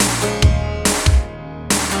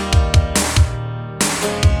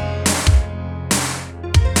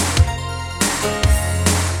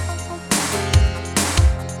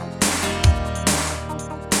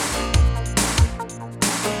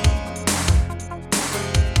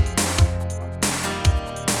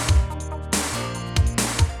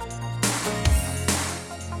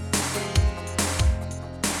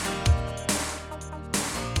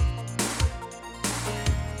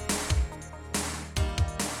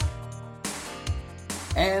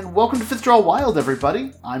And welcome to Fifth Draw Wild,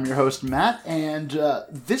 everybody. I'm your host, Matt, and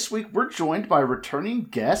this week we're joined by returning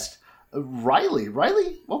guest, Riley.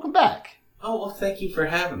 Riley, welcome back. Oh, well, thank you for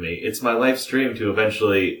having me. It's my life's dream to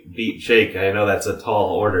eventually beat Jake. I know that's a tall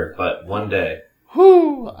order, but one day.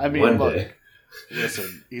 Whew! I mean, one look, day.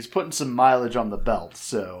 Listen, he's putting some mileage on the belt,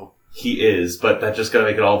 so... He is, but that's just going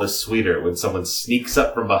to make it all the sweeter when someone sneaks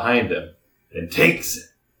up from behind him and takes it.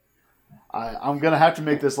 I'm going to have to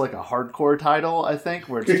make this like a hardcore title, I think,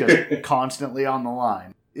 where it's just constantly on the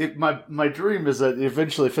line. My dream is that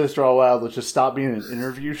eventually Fifth Draw Wild will just stop being an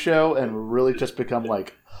interview show and really just become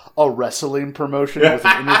like a wrestling promotion with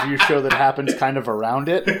an interview show that happens kind of around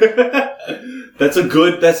it. That's a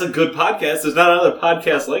good podcast. There's not another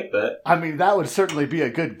podcast like that. I mean, that would certainly be a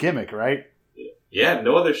good gimmick, right? Yeah,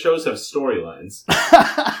 no other shows have storylines.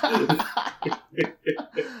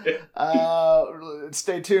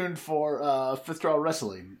 Stay tuned for Fifth Draw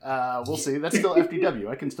Wrestling. We'll see. That's still FDW.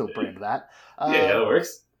 I can still brand that. Yeah, that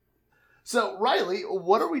works. So, Riley,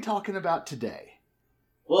 what are we talking about today?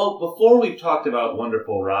 Well, before we've talked about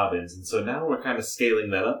Wonderful Robins, and so now we're kind of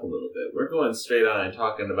scaling that up a little bit. We're going straight on and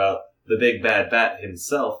talking about the Big Bad Bat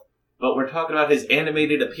himself, but we're talking about his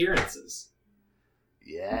animated appearances.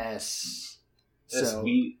 Yes. So all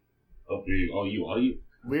you.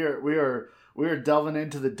 We are delving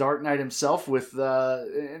into the Dark Knight himself with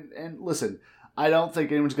and listen, I don't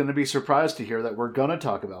think anyone's going to be surprised to hear that we're going to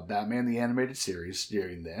talk about Batman the Animated Series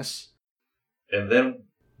during this. And then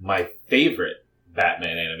my favorite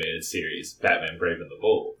Batman animated series, Batman Brave and the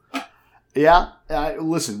Bold. Yeah,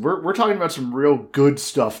 listen, we're talking about some real good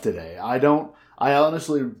stuff today. I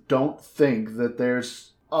honestly don't think that there's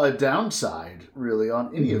a downside really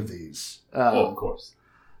on any of these. Of course.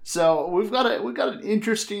 So we've got an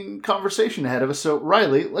interesting conversation ahead of us. So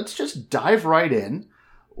Riley, let's just dive right in.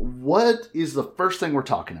 What is the first thing we're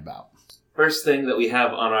talking about? First thing that we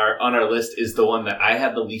have on our list is the one that I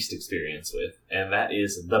had the least experience with, and that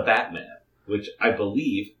is The Batman, which I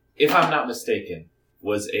believe, if I'm not mistaken,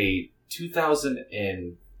 was a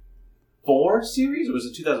 2004 series, or was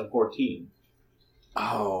it 2014?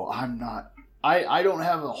 Oh, I don't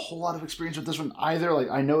have a whole lot of experience with this one either. Like,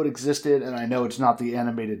 I know it existed, and I know it's not the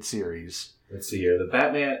animated series. Let's see here. The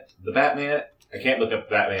Batman, I can't look up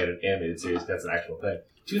Batman animated series, that's an actual thing.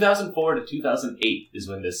 2004 to 2008 is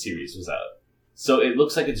when this series was out. So it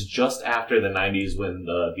looks like it's just after the 90s when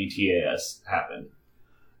the BTAS happened.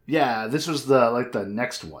 Yeah, this was the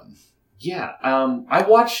next one. Yeah, I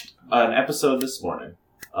watched an episode this morning.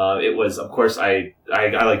 It was, of course, I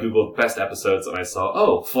Googled best episodes and I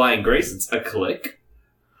saw, Flying Grayson's a click.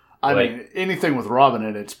 I mean, anything with Robin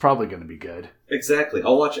in it's probably going to be good. Exactly.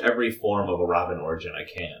 I'll watch every form of a Robin origin I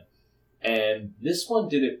can. And this one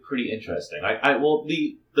did it pretty interesting.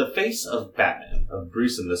 The face of Batman, of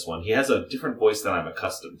Bruce in this one, he has a different voice than I'm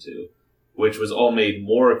accustomed to, which was all made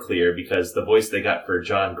more clear because the voice they got for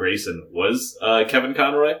John Grayson was Kevin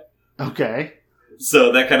Conroy. Okay.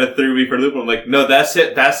 So that kind of threw me for a loop. I'm like, no, that's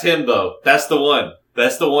it. That's him, though. That's the one.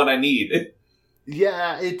 That's the one I need.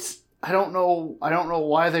 Yeah, I don't know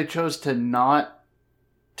why they chose to not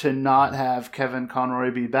have Kevin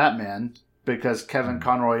Conroy be Batman, because Kevin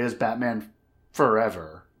Conroy is Batman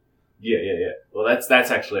forever. Yeah. Well, that's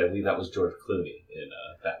actually, I believe that was George Clooney in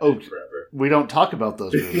Batman Forever. We don't talk about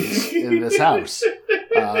those movies in this house.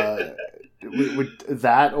 That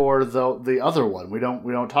or the other one. We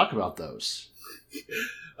don't talk about those.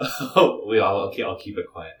 I'll keep it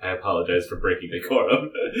quiet. I apologize for breaking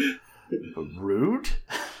decorum. Rude.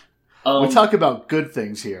 We talk about good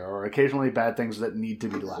things here, or occasionally bad things that need to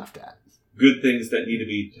be laughed at. Good things that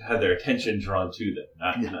need to have their attention drawn to them,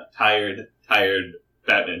 not tired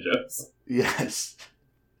Batman jokes. Yes.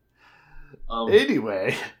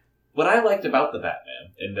 Anyway, what I liked about the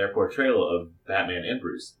Batman and their portrayal of Batman and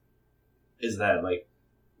Bruce is that, like,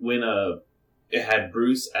 when it had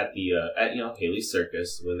Bruce at the Haley's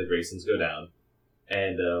Circus when the Graysons go down,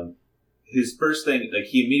 and his first thing, like,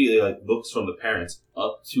 he immediately looks from the parents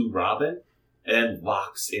up to Robin and then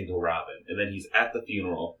locks into Robin, and then he's at the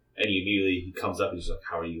funeral and he comes up and he's like,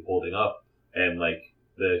 "How are you holding up?" And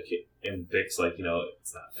and Dick's like,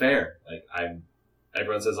 it's not fair. Like,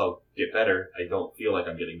 everyone says I'll get better. I don't feel like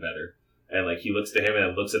I'm getting better. And he looks to him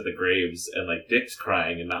and looks at the graves, and Dick's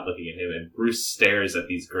crying and not looking at him, and Bruce stares at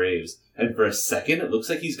these graves, and for a second it looks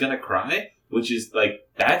like he's gonna cry, which is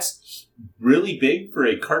that's really big for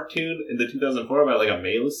a cartoon in the 2004 about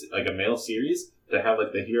a male series to have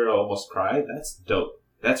the hero almost cry. That's dope.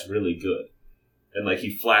 That's really good. And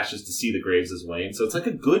he flashes to see the graves as Wayne, so it's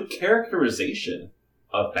a good characterization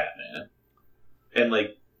of Batman. And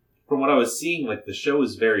from what I was seeing, the show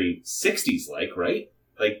is very 60s right?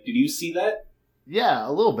 Did you see that? Yeah,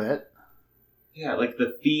 a little bit. Yeah, like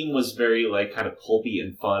the theme was very like kind of pulpy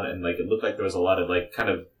and fun, and like it looked like there was a lot of like kind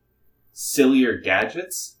of sillier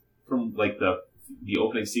gadgets from like the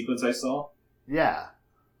opening sequence I saw. Yeah.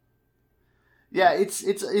 Yeah,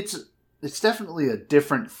 it's definitely a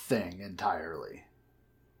different thing entirely.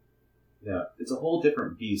 Yeah, it's a whole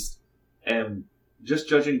different beast. And just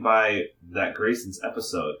judging by that Grayson's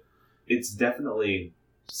episode, it's definitely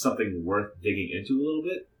something worth digging into a little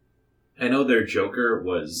bit. I know their Joker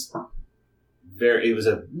was it was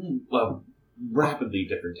a rapidly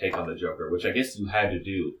different take on the Joker, which I guess you had to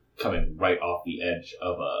do coming right off the edge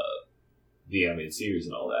of the animated series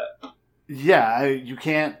and all that. Yeah, you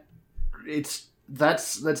can't.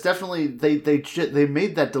 That's definitely they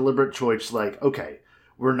made that deliberate choice. Like, okay,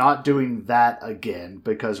 we're not doing that again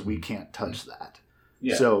because we can't touch that.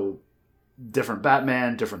 Yeah. So, different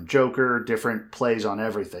Batman, different Joker, different plays on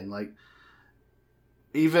everything. Like,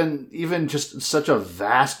 even just such a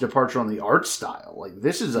vast departure on the art style. Like,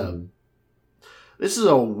 this is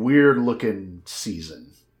a weird looking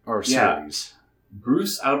season or series.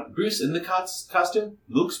 Bruce in the costume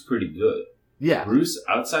looks pretty good. Yeah. Bruce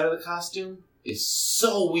outside of the costume is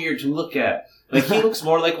so weird to look at. Like, he looks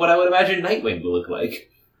more like what I would imagine Nightwing to look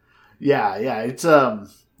like. Yeah. It's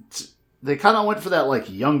they kind of went for that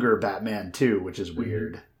like younger Batman too, which is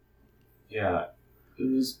weird. Yeah, it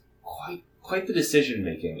was quite the decision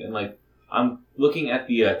making, and like I'm looking at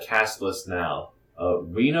the cast list now.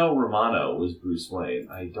 Reno Romano was Bruce Wayne.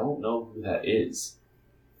 I don't know who that is.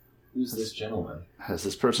 Who's this gentleman? Has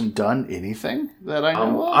this person done anything that I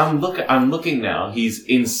know of? I'm looking now. He's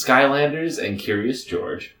in Skylanders and Curious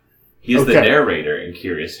George. He's the narrator in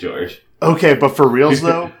Curious George. Okay, but for reals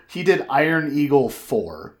though, he did Iron Eagle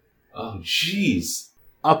 4. Oh, jeez.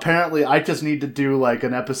 Apparently, I just need to do like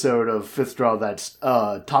an episode of Fifth Draw that's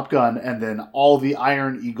Top Gun and then all the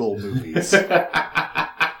Iron Eagle movies.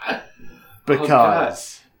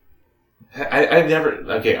 Because... I've never...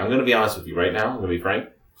 Okay, I'm going to be honest with you right now. I'm going to be frank.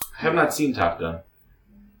 I have not seen Top Gun.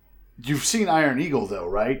 You've seen Iron Eagle, though,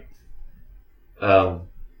 right? I'm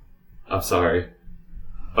sorry.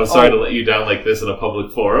 I'm sorry to let you down like this in a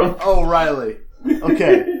public forum. Oh, Riley.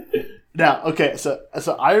 Okay. Now, okay, so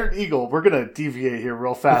Iron Eagle, we're going to deviate here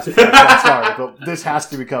real fast. I'm sorry, but this has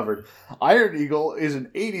to be covered. Iron Eagle is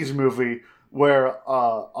an 80s movie where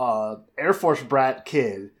Air Force brat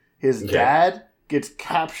kid, his dad gets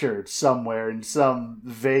captured somewhere in some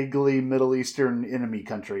vaguely Middle Eastern enemy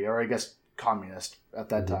country, or I guess communist at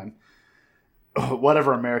that time.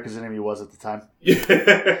 Whatever America's enemy was at the time.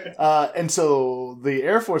 And so the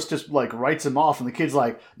Air Force just like writes him off, and the kid's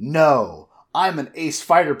like, no, I'm an ace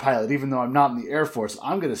fighter pilot, even though I'm not in the Air Force.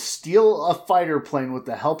 I'm going to steal a fighter plane with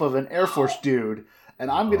the help of an Air Force dude,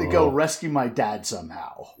 and I'm going to go rescue my dad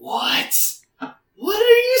somehow. What? What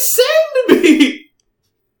are you saying to me?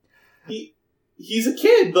 He's a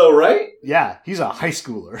kid, though, right? Yeah, he's a high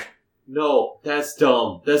schooler. No, that's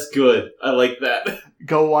dumb. That's good. I like that.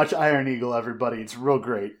 Go watch Iron Eagle, everybody. It's real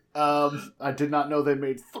great. I did not know they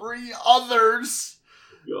made 3 others.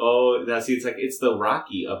 Oh, now see, it's the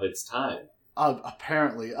Rocky of its time.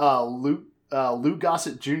 Apparently, Lou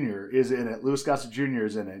Gossett Jr. is in it. Louis Gossett Jr.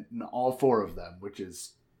 is in it, and all 4 of them, which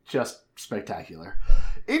is just spectacular.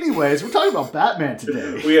 Anyways, we're talking about Batman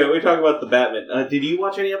today. We're talking about the Batman. Did you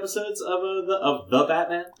watch any episodes of the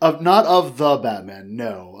Batman? Not of the Batman,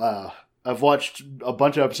 no. I've watched a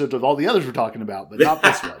bunch of episodes of all the others we're talking about, but not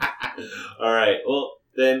this one. All right, well,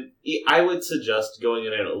 then I would suggest going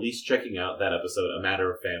in and at least checking out that episode, A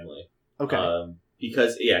Matter of Family. Okay.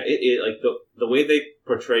 Because, yeah, it like, the way they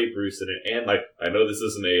portray Bruce in it, and, like, I know this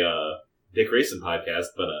isn't a Dick Grayson podcast,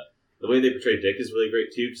 but the way they portray Dick is really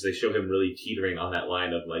great, too, because they show him really teetering on that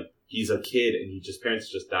line of, like, he's a kid, and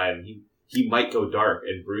parents just died, and he might go dark,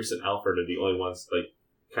 and Bruce and Alfred are the only ones, like,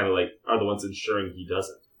 kind of, like, are the ones ensuring he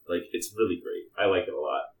doesn't. Like, it's really great. I like it a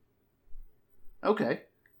lot. Okay.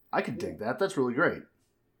 I can dig that. That's really great.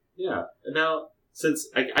 Yeah. And now, since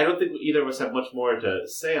I don't think either of us have much more to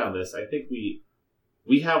say on this, I think we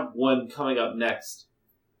have one coming up next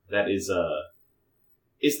that is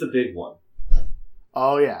it's the big one.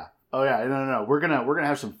 Oh yeah. No. We're gonna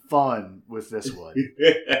have some fun with this one.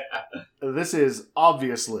 This is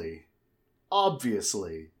obviously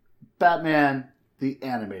Batman the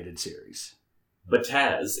Animated Series.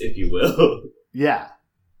 Bataz, if you will. Yeah.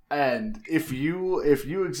 And if you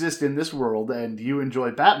exist in this world and you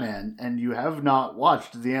enjoy Batman and you have not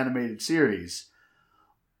watched the animated series,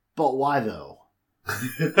 but why though?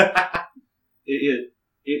 It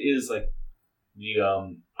is like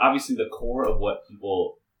the obviously the core of what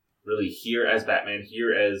people really hear as Batman,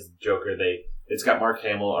 hear as Joker. It's got Mark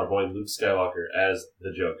Hamill, our boy Luke Skywalker, as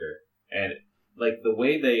the Joker, and like the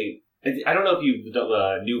way they. I don't know if you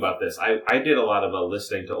knew about this. I did a lot of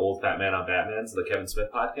listening to old Batman on Batman's, the Kevin Smith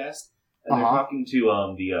podcast, and they're talking to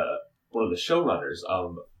one of the showrunners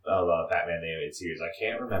of Batman the Animated Series. I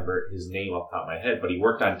can't remember his name off the top of my head, but he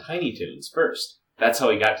worked on Tiny Toons first. That's how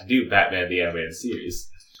he got to do Batman the Animated Series.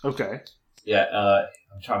 Okay. Yeah,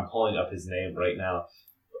 I'm pulling up his name right now,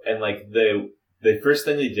 and like the first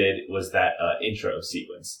thing they did was that intro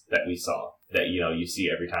sequence that we saw. That, you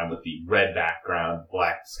see every time with the red background,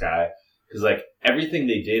 black sky. Because, like, everything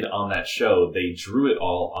they did on that show, they drew it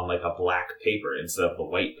all on, like, a black paper instead of the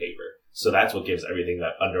white paper. So that's what gives everything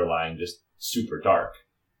that underlying just super dark.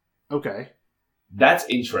 Okay. That's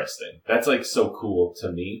interesting. That's, like, so cool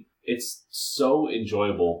to me. It's so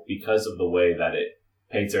enjoyable because of the way that it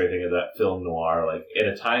paints everything of that film noir. Like, at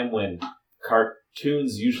a time when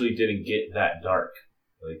cartoons usually didn't get that dark.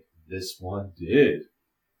 Like, this one did.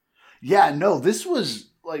 Yeah, no, this was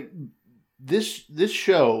like this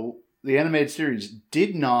show, the animated series,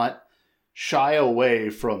 did not shy away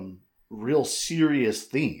from real serious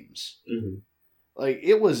themes. Mm-hmm. Like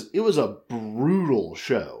it was a brutal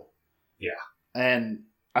show. Yeah. And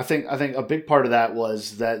I think a big part of that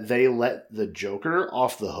was that they let the Joker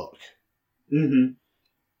off the hook. Mm-hmm.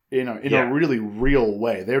 In a really real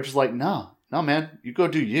way. They were just like, no, man, you go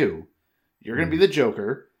do you. You're going to be the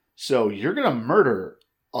Joker, so you're going to murder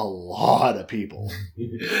a lot of people.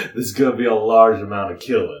 This is going to be a large amount of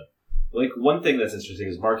killing. Like, one thing that's interesting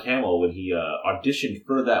is Mark Hamill, when he auditioned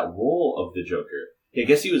for that role of the Joker, I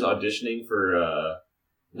guess he was auditioning for,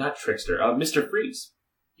 not Trickster, Mr. Freeze.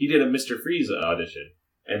 He did a Mr. Freeze audition,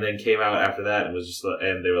 and then came out after that and was just,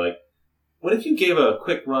 and they were like, what if you gave a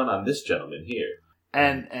quick run on this gentleman here?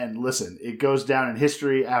 And listen, it goes down in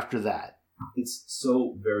history after that. It's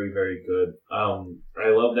so very, very good. I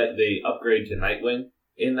love that they upgrade to Nightwing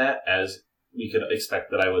in that, as we could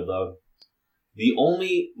expect that I would love.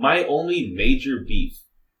 My only major beef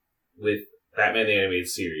with Batman the Animated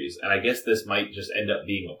Series, and I guess this might just end up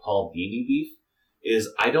being a Paul Dini beef, is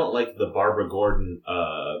I don't like the Barbara Gordon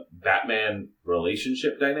Batman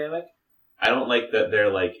relationship dynamic. I don't like that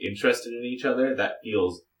they're like interested in each other. That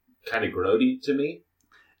feels kind of grody to me.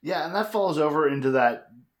 Yeah, and that falls over into that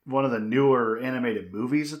one of the newer animated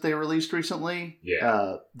movies that they released recently.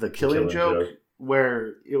 Yeah, The Killing Joke,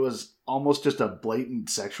 where it was almost just a blatant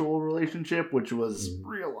sexual relationship, which was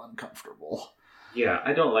real uncomfortable. Yeah,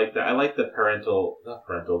 I don't like that. I like the not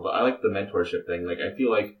parental, but I like the mentorship thing. Like, I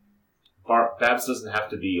feel like Babs doesn't have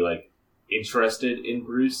to be, like, interested in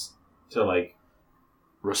Bruce to, like,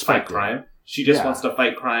 respect fight crime. She just wants to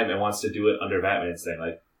fight crime and wants to do it under Batman's thing.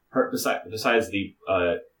 Like, besides the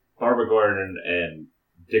Barbara Gordon and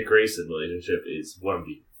Dick Grayson relationship is one of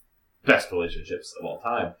the best relationships of all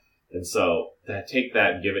time. And so, to take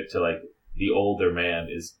that and give it to, like, the older man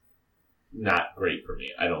is not great for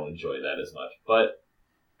me. I don't enjoy that as much. But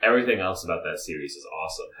everything else about that series is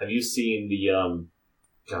awesome. Have you seen the,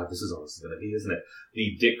 God, this is all this is going to be, isn't it?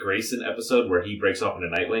 The Dick Grayson episode where he breaks off into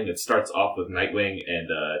Nightwing. It starts off with Nightwing and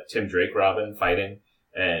Tim Drake Robin fighting.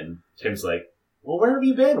 And Tim's like, well, where have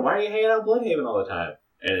you been? Why are you hanging out in Bloodhaven all the time?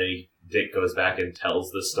 And then Dick goes back and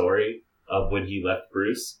tells the story of when he left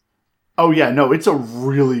Bruce. Oh, yeah, no, it's a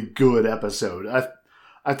really good episode.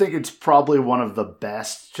 I think it's probably one of the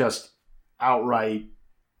best just outright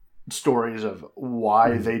stories of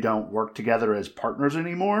why they don't work together as partners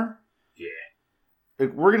anymore. Yeah.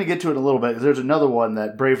 We're going to get to it in a little bit. There's another one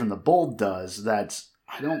that Brave and the Bold does that's,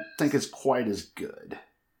 I don't think is quite as good.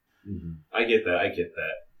 Mm-hmm. I get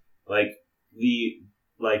that. Like, the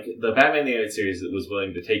Batman the Animated Series was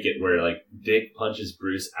willing to take it where, like, Dick punches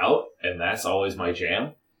Bruce out, and that's always my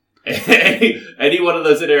jam. Any one of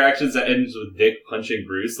those interactions that ends with Dick punching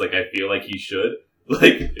Bruce, like, I feel like he should,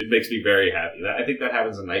 like, it makes me very happy. I think that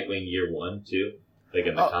happens in Nightwing Year 1, too, like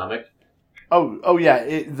in the comic. Oh yeah,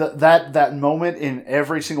 that moment in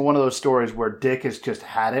every single one of those stories where Dick has just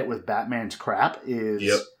had it with Batman's crap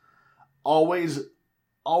is always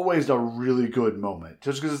a really good moment.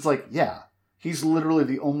 Just because it's like, yeah, he's literally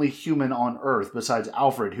the only human on Earth besides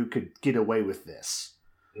Alfred who could get away with this.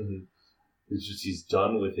 Mm-hmm. It's just he's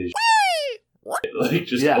done with his like,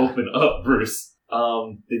 just open up, Bruce.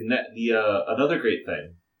 Another great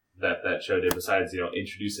thing that show did, besides,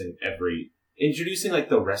 introducing like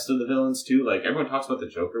the rest of the villains too. Like, everyone talks about the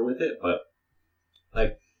Joker with it, but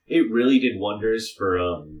like, it really did wonders for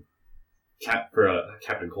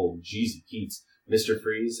Captain Cold, Jeezy Keats, Mr.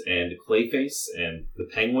 Freeze, and Clayface, and the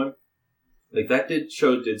Penguin. Like, that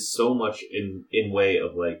show did so much in way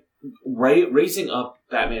of, like, raising up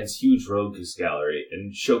Batman's huge rogues gallery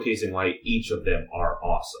and showcasing why each of them are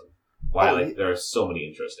awesome. Why, there are so many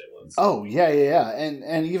interesting ones. Oh, yeah.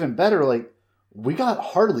 And even better, like, we got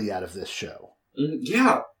Harley out of this show.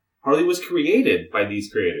 Yeah, Harley was created by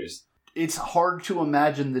these creators. It's hard to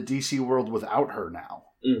imagine the DC world without her now.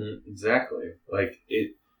 Exactly. Like,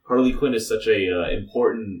 Harley Quinn is such a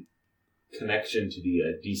important connection to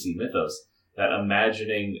the DC mythos that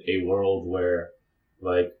imagining a world where,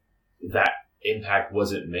 like, that impact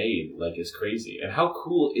wasn't made, like, is crazy. And how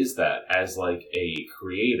cool is that as, like, a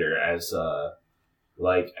creator, as a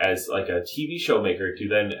TV show maker, to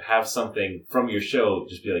then have something from your show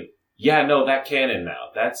just be like, yeah, no, that canon now.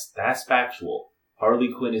 That's factual.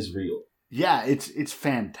 Harley Quinn is real. Yeah, it's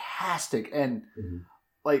fantastic. And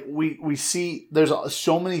like we see there's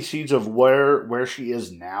so many seeds of where she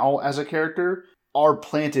is now as a character are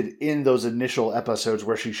planted in those initial episodes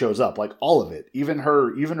where she shows up. Like all of it. Even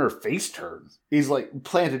her face turn is like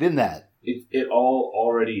planted in that. It all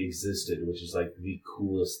already existed, which is like the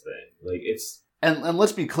coolest thing. Like it's And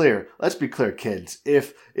let's be clear, kids.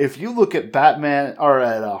 If you look at Batman or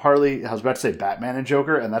at Harley, I was about to say Batman and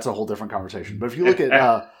Joker, and that's a whole different conversation. But if you look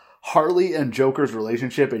at Harley and Joker's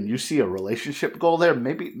relationship, and you see a relationship goal there,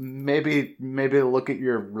 maybe look at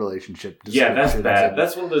your relationship. Yeah, that's bad.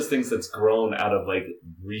 That's one of those things that's grown out of like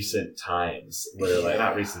recent times, where like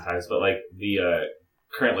not recent times, but like the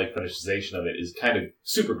current like fetishization of it is kind of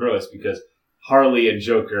super gross because Harley and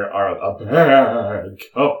Joker are a bad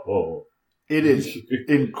couple. It is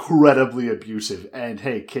incredibly abusive. And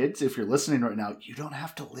hey, kids, if you're listening right now, you don't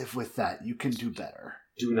have to live with that. You can do better.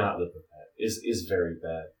 Do not live with that. Is very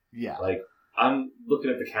bad. Yeah. Like, I'm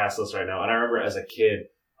looking at the cast list right now, and I remember as a kid,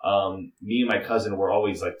 me and my cousin were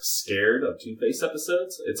always, like, scared of Two-Face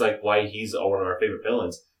episodes. It's like why he's one of our favorite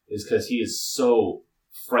villains, is because he is so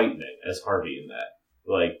frightening as Harvey in that.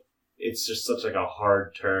 Like, it's just such, like, a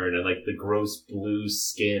hard turn, and, like, the gross blue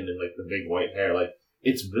skin and, like, the big white hair. Like,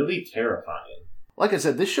 it's really terrifying. Like I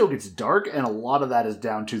said, this show gets dark, and a lot of that is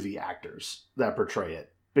down to the actors that portray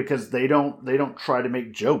it. Because they don't try to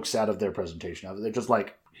make jokes out of their presentation of it. They're just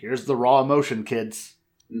like, here's the raw emotion, kids.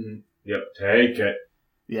 Mm-hmm. Yep, take it.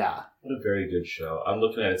 Yeah. What a very good show. I'm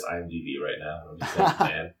looking at its IMDb right now. I'm just like,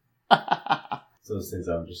 man. Some of those things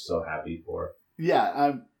I'm just so happy for.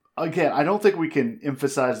 Yeah. Again, I don't think we can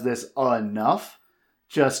emphasize this enough.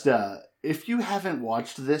 Just, if you haven't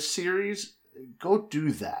watched this series, go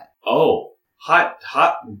do that. Oh, hot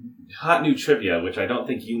new trivia, which I don't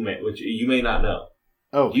think which you may not know.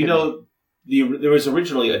 Oh, you know, there was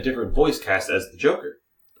originally a different voice cast as the Joker.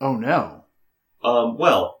 Oh, no.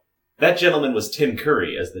 Well, that gentleman was Tim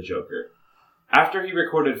Curry as the Joker. After he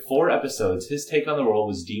recorded 4 episodes, his take on the role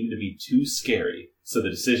was deemed to be too scary, so the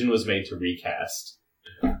decision was made to recast.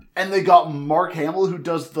 And they got Mark Hamill, who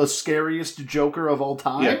does the scariest Joker of all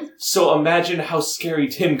time? Yeah. So imagine how scary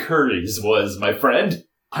Tim Curry's was, my friend.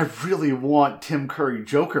 I really want Tim Curry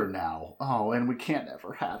Joker now. Oh, and we can't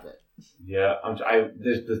ever have it. Yeah,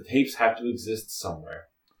 the tapes have to exist somewhere.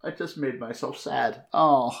 I just made myself sad.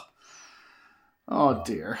 Oh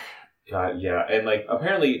dear. God, yeah. And, like,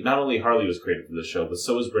 apparently not only Harley was created for the show, but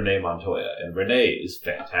so is Renee Montoya. And Renee is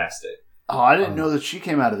fantastic. Oh, I didn't know that she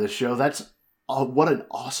came out of this show. That's... what an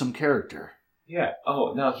awesome character. Yeah.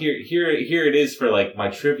 Oh, now here it is for, like, my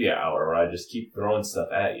trivia hour where I just keep throwing stuff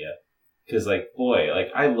at you. Because, like, boy, like,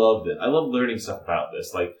 I loved it. I love learning stuff about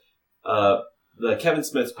this. Like, the Kevin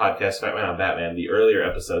Smith's podcast, Batman on Batman, the earlier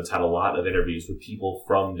episodes had a lot of interviews with people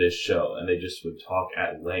from this show, and they just would talk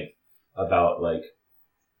at length about, like,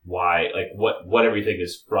 why, like, what everything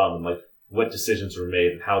is from, and, like, what decisions were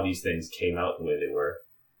made, and how these things came out the way they were.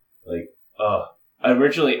 Like,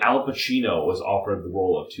 originally, Al Pacino was offered the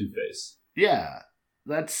role of Two-Face. Yeah,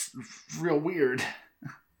 that's real weird.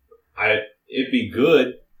 It'd be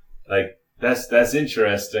good. Like, that's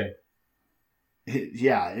interesting.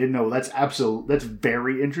 Yeah, that's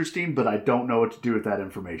very interesting, but I don't know what to do with that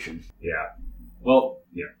information. Yeah. Well,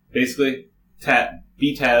 yeah. Basically,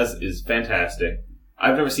 B-Taz is fantastic.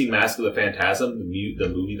 I've never seen Mask of the Phantasm, the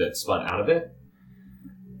movie that spun out of it.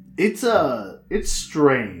 It's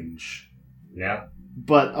strange. Yeah.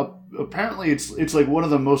 But apparently it's like one of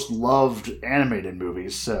the most loved animated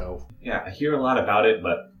movies, so... Yeah, I hear a lot about it,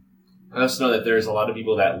 but I also know that there's a lot of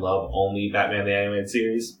people that love only Batman the Animated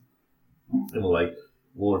Series. And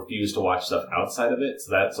will refuse to watch stuff outside of it.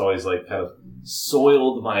 So that's always like kind of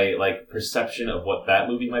soiled my like perception of what that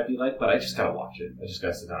movie might be like. But I just gotta watch it. I just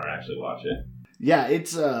gotta sit down and actually watch it. Yeah,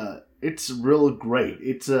 it's real great.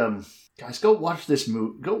 It's guys, go watch this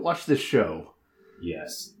movie. Go watch this show.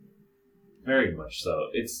 Yes, very much so.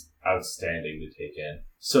 It's outstanding to take in.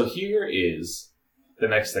 So here is the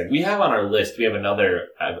next thing we have on our list. We have another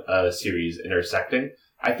series intersecting.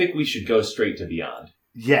 I think we should go straight to Beyond.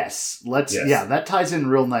 Yes, let's. Yes. Yeah, that ties in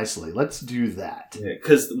real nicely. Let's do that.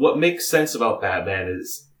 Because what makes sense about Batman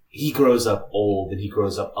is he grows up old and he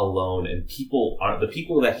grows up alone, and the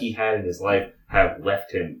people that he had in his life have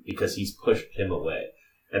left him because he's pushed him away,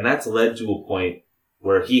 and that's led to a point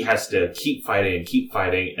where he has to keep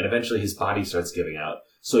fighting, and eventually his body starts giving out.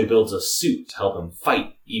 So he builds a suit to help him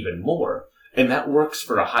fight even more. And that works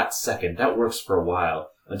for a hot second. That works for a while.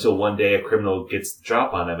 Until one day a criminal gets the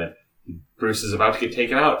drop on him and Bruce is about to get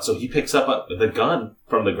taken out. So he picks up the gun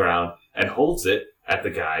from the ground and holds it at the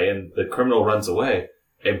guy, and the criminal runs away.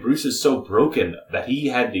 And Bruce is so broken that he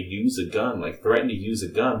had to use a gun, threaten to use a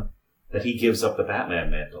gun, that he gives up the Batman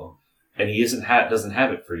mantle. And he doesn't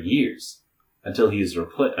have it for years. Until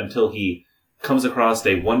he comes across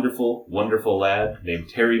a wonderful, wonderful lad named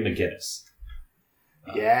Terry McGinnis.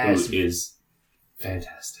 Yes. Who is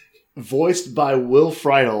fantastic. Voiced by Will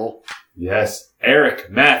Friedle. Yes.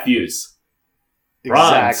 Eric Matthews.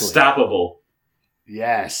 Exactly. Unstoppable.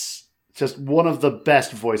 Yes. Just one of the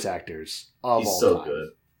best voice actors of all time. He's so good.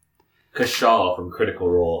 Kashaw from Critical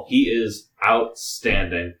Role. He is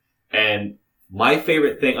outstanding. And my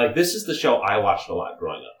favorite thing, this is the show I watched a lot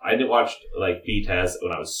growing up. I didn't watch, BTAS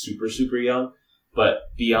when I was super, super young,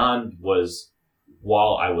 but Beyond was,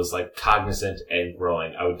 while I was, cognizant and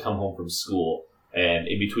growing, I would come home from school, and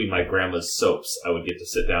in between my grandma's soaps, I would get to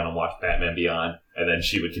sit down and watch Batman Beyond, and then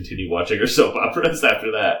she would continue watching her soap operas after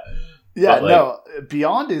that. Yeah,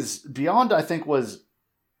 Beyond, I think, was,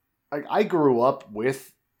 I grew up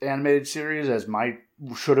with animated series as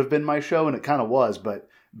should have been my show, and it kind of was, but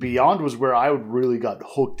Beyond was where I really got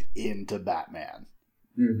hooked into Batman.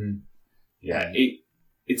 Mm-hmm. Yeah,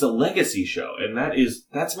 it's a legacy show, and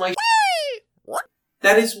that's my...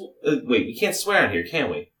 That is... wait, we can't swear on here, can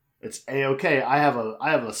we? It's A-okay. I have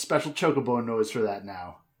a special chocobo noise for that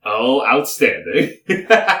now. Oh, outstanding.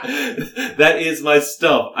 That is my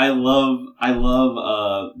stuff. I love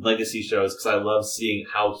legacy shows because I love seeing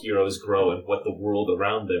how heroes grow and what the world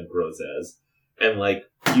around them grows as. And,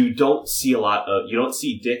 you don't see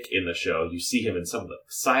Dick in the show. You see him in some of the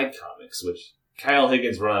side comics, which Kyle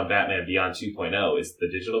Higgins' run on Batman Beyond 2.0 is the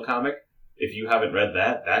digital comic. If you haven't read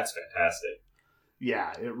that, that's fantastic.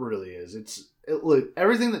 Yeah, it really is. Look,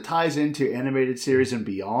 everything that ties into animated series and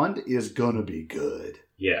beyond is gonna be good.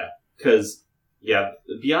 Yeah, because,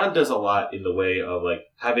 Beyond does a lot in the way of,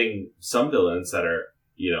 having some villains that are,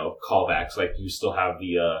 callbacks. You still have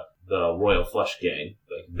the Royal Flush Gang.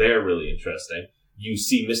 They're really interesting. You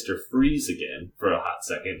see Mr. Freeze again for a hot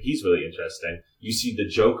second. He's really interesting. You see the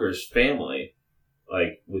Joker's family,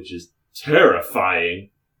 which is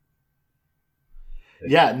terrifying.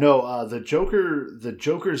 Yeah, no, the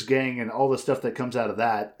Joker's gang and all the stuff that comes out of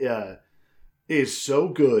that is so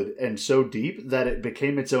good and so deep that it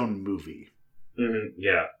became its own movie. Mm-hmm,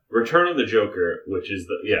 yeah. Return of the Joker, which is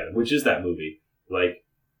that movie.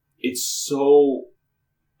 It's so,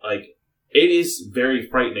 it is very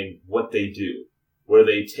frightening what they do. Where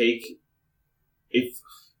they take...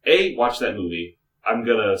 watch that movie. I'm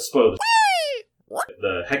gonna spoil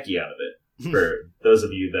the hecky out of it for those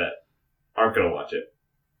of you that aren't gonna watch it.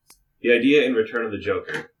 The idea in Return of the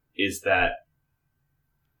Joker is that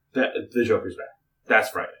the Joker's back. That's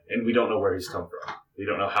frightening. And we don't know where he's come from. We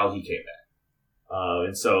don't know how he came back.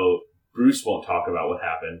 And so Bruce won't talk about what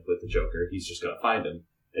happened with the Joker. He's just gonna find him.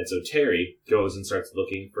 And so Terry goes and starts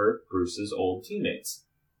looking for Bruce's old teammates.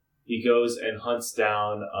 He goes and hunts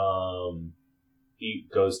down, he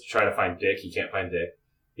goes to try to find Dick. He can't find Dick.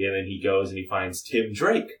 And then he goes and he finds Tim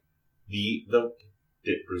Drake, the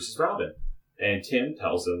Bruce's Robin. And Tim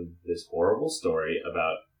tells him this horrible story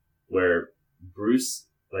about where Bruce,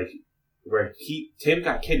 Tim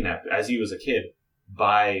got kidnapped as he was a kid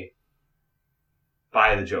by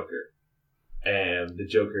the Joker. And the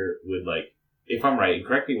Joker would, if I'm right, and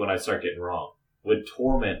correct me when I start getting wrong, would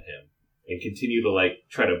torment him and continue to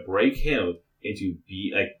try to break him into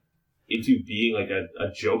being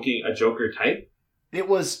a Joker type. It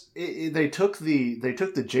was they took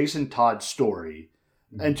the Jason Todd story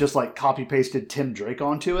and just copy pasted Tim Drake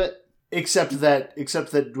onto it. Except that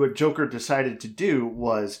what Joker decided to do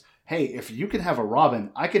was, hey, if you can have a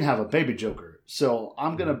Robin, I can have a baby Joker. So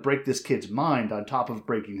I'm gonna break this kid's mind on top of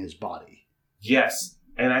breaking his body. Yes,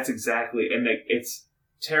 and that's exactly, and it's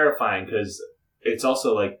terrifying because it's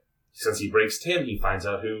also since he breaks Tim, he finds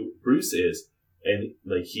out who Bruce is, and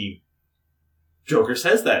Joker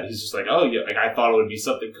says that he's just oh yeah, I thought it would be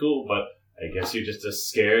something cool, but I guess you're just a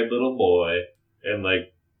scared little boy, and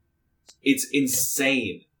it's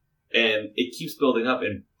insane, and it keeps building up,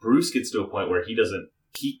 and Bruce gets to a point where he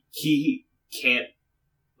can't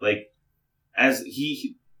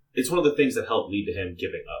it's one of the things that helped lead to him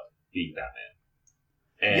giving up being Batman.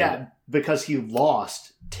 And because he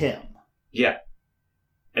lost Tim. Yeah.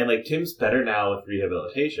 And, like, Tim's better now with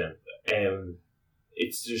rehabilitation. And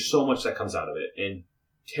there's so much that comes out of it. And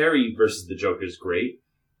Terry versus the Joker is great.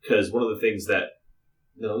 Because one of the things that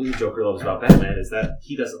the Joker loves about Batman is that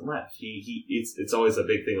he doesn't laugh. It's always a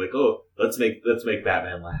big thing, like, oh, let's make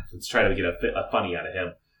Batman laugh. Let's try to get a funny out of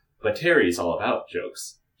him. But Terry is all about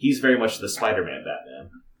jokes. He's very much the Spider-Man Batman.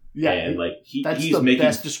 Yeah, and that's he's the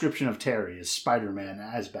best description of Terry is Spider-Man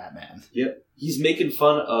as Batman. Yep, he's making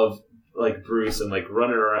fun of like Bruce and like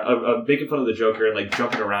running around, making fun of the Joker and like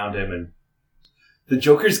jumping around him, and the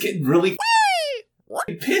Joker's getting really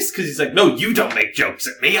pissed because he's like, "No, you don't make jokes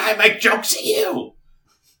at me. I make jokes at you."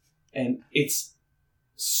 And it's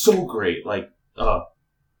so great. Like,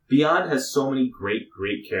 Beyond has so many great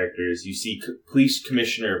characters. You see Police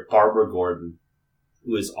Commissioner Barbara Gordon,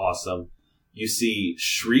 who is awesome. You see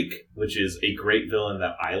Shriek, which is a great villain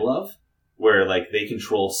that I love, where like they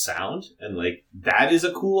control sound, and like that is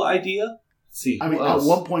a cool idea. Let's see, I mean, else? At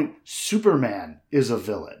one point, Superman is a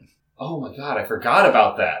villain. Oh my god, I forgot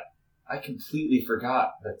about that. I completely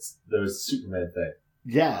forgot there was a Superman thing.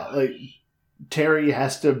 Yeah, like Terry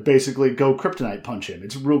has to basically go kryptonite punch him.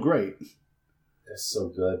 It's real great. That's so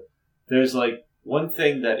good. There's like one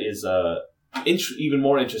thing that is even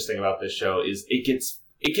more interesting about this show is it gets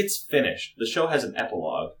finished. The show has an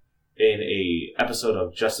epilogue in a episode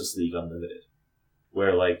of Justice League Unlimited,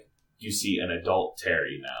 where like you see an adult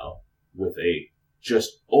Terry now with a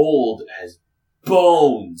just old as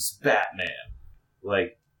bones Batman.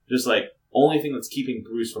 Like just like only thing that's keeping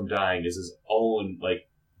Bruce from dying is his own like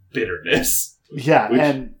bitterness. Yeah,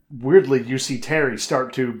 and weirdly you see Terry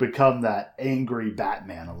start to become that angry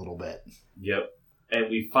Batman a little bit. Yep. And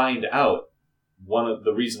we find out one of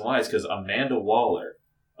the reason why is because Amanda Waller,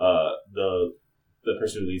 the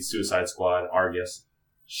person who leads Suicide Squad, Argus,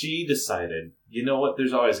 she decided, you know what,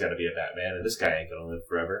 there's always got to be a Batman, and this guy ain't going to live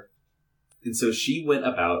forever. And so she went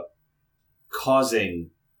about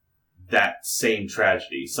causing that same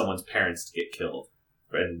tragedy, someone's parents to get killed,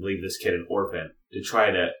 and leave this kid an orphan, to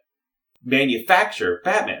try to manufacture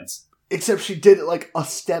Batmans. Except she did it like a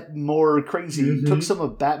step more crazy. Mm-hmm. Took some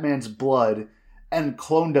of Batman's blood and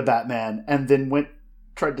cloned a Batman, and then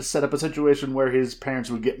tried to set up a situation where his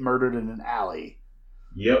parents would get murdered in an alley.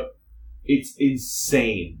 Yep. It's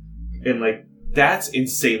insane. And, like, that's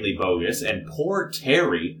insanely bogus. And poor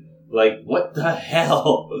Terry, like, what the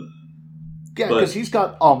hell? Yeah, because he's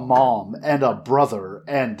got a mom and a brother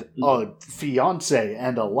and a fiance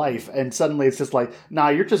and a life, and suddenly it's just like, nah,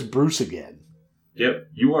 you're just Bruce again. Yep,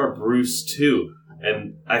 you are Bruce too.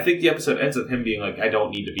 And I think the episode ends with him being like, I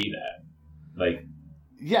don't need to be that. Like,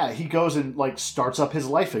 yeah, he goes and like starts up his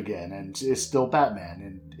life again and is still Batman,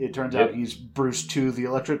 and it turns out he's Bruce 2, the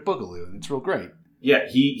Electric Boogaloo, and it's real great. Yeah,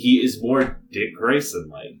 he is more Dick Grayson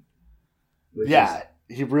like. Yeah,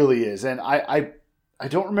 he really is. And I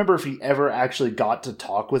don't remember if he ever actually got to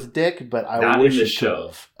talk with Dick, but I wish he could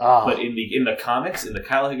have. But in the comics, in the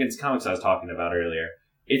Kyle Higgins comics I was talking about earlier,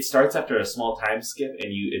 it starts after a small time skip, and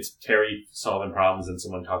it's Terry solving problems and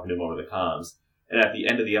someone talking to him over the comms. And at the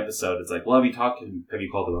end of the episode, it's like, well, have you called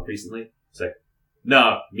him up recently? It's like,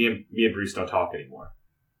 no, me and Bruce don't talk anymore.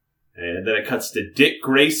 And then it cuts to Dick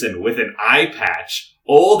Grayson with an eye patch,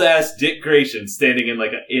 old ass Dick Grayson standing in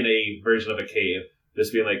in a version of a cave,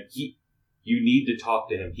 just being like, you need to talk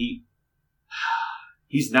to him.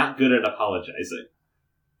 He's not good at apologizing.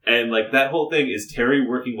 And like that whole thing is Terry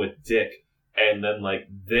working with Dick, and then like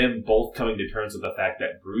them both coming to terms with the fact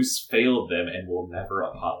that Bruce failed them and will never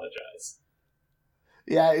apologize.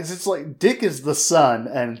 Yeah, it's like Dick is the son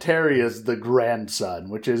and Terry is the grandson,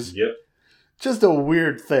 which is just a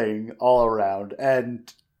weird thing all around.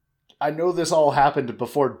 And I know this all happened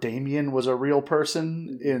before Damian was a real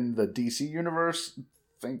person in the DC universe.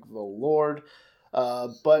 Thank the Lord.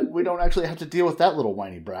 But we don't actually have to deal with that little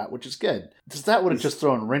whiny brat, which is good. Because that would have just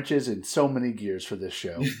thrown wrenches in so many gears for this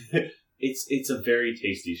show. It's a very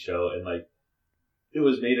tasty show, and like it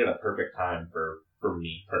was made at a perfect time for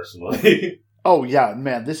me personally. Oh yeah,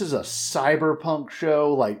 man, this is a cyberpunk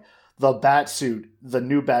show. Like the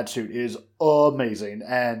new Batsuit is amazing,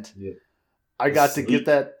 and I got to get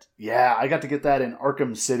that. Yeah, I got to get that in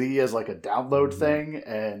Arkham City as like a download thing,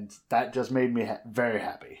 and that just made me very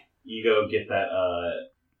happy. You go get that.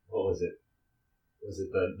 What was it? Was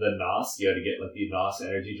it the NOS? You had to get like the NOS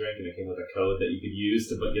energy drink, and it came with a code that you could use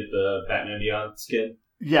to get the Batman Beyond skin.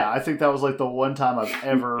 Yeah, I think that was like the one time I've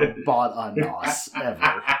ever bought a NOS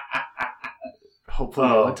ever. Hopefully,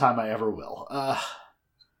 the only time I ever will.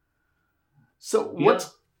 So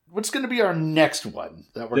what's going to be our next one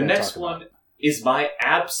that we're going to talk about? The next one is my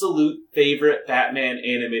absolute favorite Batman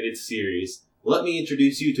animated series, let me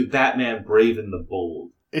introduce you to Batman Brave and the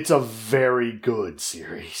Bold. It's a very good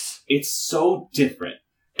series. It's so different.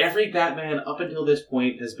 Every Batman up until this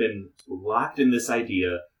point has been locked in this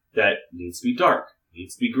idea that it needs to be dark, it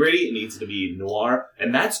needs to be gritty, it needs to be noir,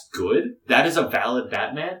 and that's good. That is a valid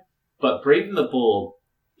Batman. But Brave and the Bold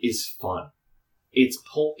is fun. It's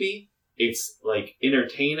pulpy. It's like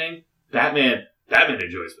entertaining. Batman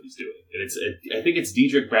enjoys what he's doing, and I think it's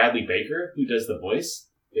Diedrich Bradley Baker who does the voice,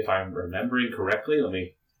 if I'm remembering correctly.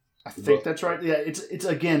 I think that's right. Yeah, it's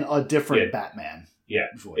again a different Batman. Yeah,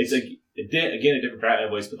 voice. It's a different Batman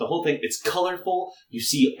voice, but the whole thing, it's colorful. You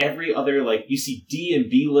see every other, you see D and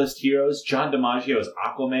B list heroes. John DiMaggio's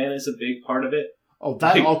Aquaman is a big part of it. Oh,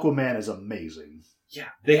 that Aquaman is amazing. Yeah,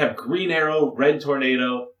 they have Green Arrow, Red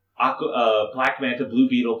Tornado, Black Manta, Blue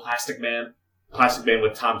Beetle, Plastic Man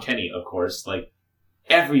with Tom Kenny, of course.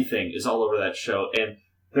 Everything is all over that show, and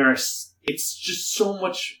it's just so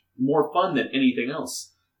much more fun than anything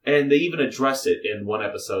else. And they even address it in one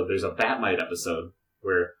episode. There's a Batmite episode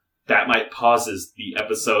where Batmite pauses the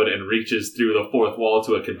episode and reaches through the fourth wall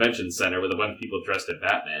to a convention center with a bunch of people dressed as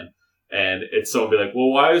Batman. And it's someone be like, well,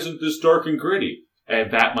 why isn't this dark and gritty?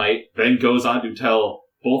 And Batmite then goes on to tell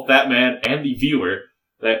both Batman and the viewer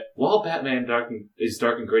that while Batman is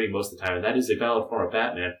dark and gritty most of the time, and that is a valid form of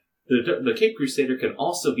Batman, the Cape Crusader can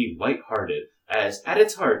also be lighthearted, as at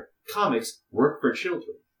its heart, comics work for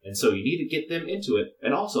children. And so you need to get them into it,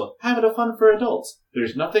 and also have it fun for adults.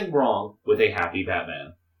 There's nothing wrong with a happy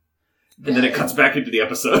Batman. And then it cuts back into the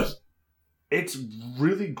episode. It's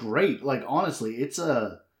really great. Honestly,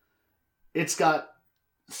 it's got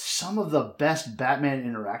some of the best Batman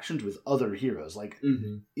interactions with other heroes.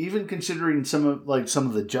 Even considering some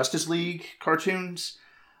of the Justice League cartoons,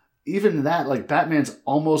 even that, Batman's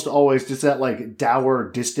almost always just that, dour,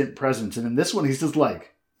 distant presence. And in this one, he's just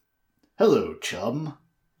hello, chum.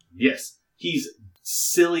 Yes. He's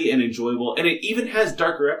silly and enjoyable. And it even has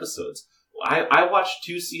darker episodes. I watched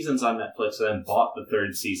 2 seasons on Netflix and then bought the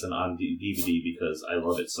 3rd season on DVD because I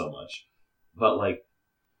love it so much. But,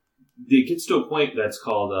 it gets to a point that's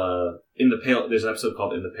called, there's an episode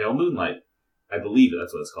called In the Pale Moonlight. I believe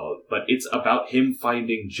that's what it's called. But it's about him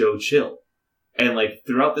finding Joe Chill. And,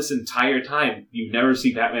 throughout this entire time, you never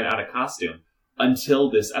see Batman out of costume until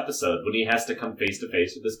this episode when he has to come face to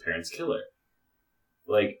face with his parents' killer.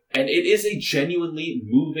 And it is a genuinely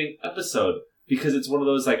moving episode because it's one of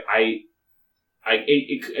those,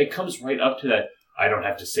 it comes right up to that I don't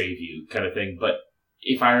have to save you kind of thing. But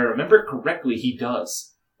if I remember correctly, he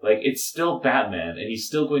does. It's still Batman, and he's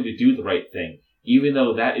still going to do the right thing, even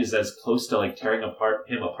though that is as close to, tearing him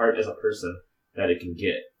apart as a person that it can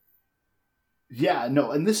get. Yeah,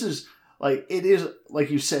 no, and this is, it is, like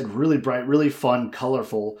you said, really bright, really fun,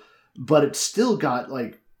 colorful, but it's still got,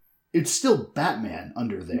 it's still Batman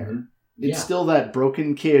under there. Mm-hmm. It's still that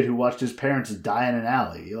broken kid who watched his parents die in an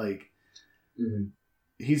alley.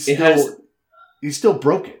 He's still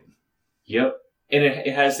broken. Yep. And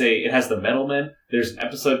it has the Metal Men. There's an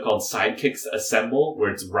episode called Sidekicks Assemble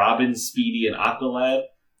where it's Robin, Speedy, and Aqualad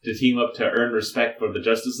to team up to earn respect for the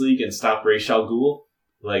Justice League and stop Ra's al Ghul.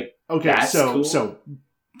 So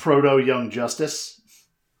Proto Young Justice.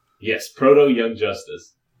 Yes, Proto Young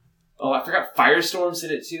Justice. Oh, I forgot Firestorm's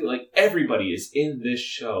in it too. Everybody is in this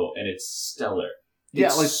show, and it's stellar.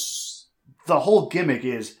 The whole gimmick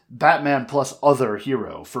is Batman plus other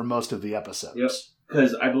hero for most of the episodes. Yep.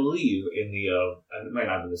 Because I believe in it might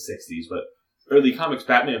not have been the 60s, but early comics,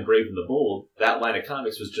 Batman Brave and the Bold, that line of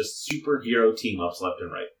comics was just superhero team-ups left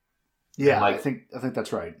and right. Yeah, I think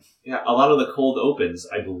that's right. Yeah, a lot of the cold opens,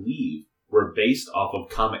 I believe, were based off of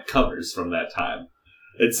comic covers from that time.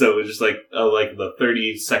 And so it was just the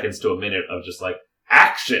 30 seconds to a minute of just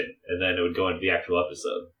action, and then it would go into the actual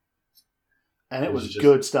episode. And it was just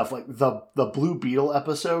good stuff. The Blue Beetle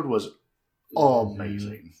episode was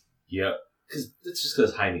amazing. Yep. It's just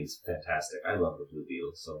because Jaime's fantastic. I love the Blue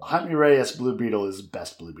Beetle so much. Jaime Reyes Blue Beetle is the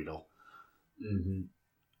best Blue Beetle. Mm-hmm.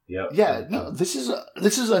 Yep. Yeah, no, this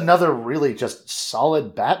is another really just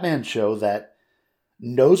solid Batman show that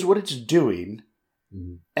knows what it's doing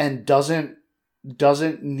and doesn't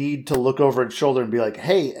need to look over its shoulder and be like,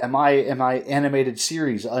 "Hey, am I animated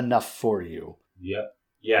series enough for you?" Yep.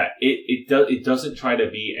 Yeah, it doesn't try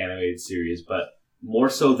to be animated series, but more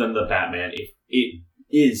so than the Batman, it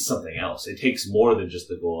is something else. It takes more than just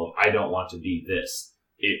the goal of I don't want to be this.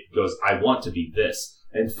 It goes, I want to be this.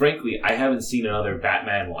 And frankly, I haven't seen another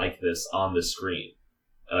Batman like this on the screen.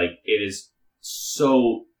 It is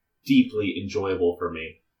so deeply enjoyable for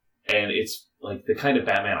me. And it's the kind of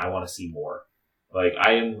Batman I want to see more.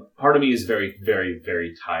 Part of me is very, very,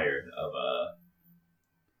 very tired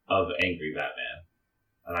of angry Batman.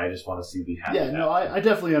 and I just want to see the happy. Yeah, no, I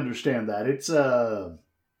definitely understand that. It's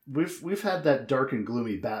we've had that dark and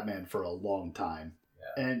gloomy Batman for a long time,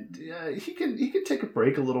 and he can take a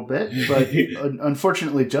break a little bit, but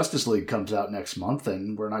unfortunately, Justice League comes out next month,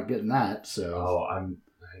 and we're not getting that. So I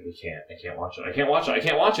can't watch it. I can't watch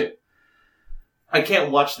it. I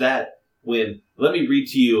can't watch that. When let me read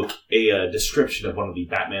to you a description of one of the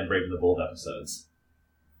Batman Brave and the Bold episodes.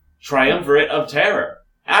 Triumvirate of Terror.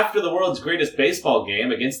 After the world's greatest baseball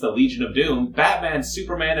game against the Legion of Doom, Batman,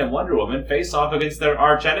 Superman, and Wonder Woman face off against their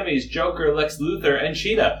arch-enemies Joker, Lex Luthor, and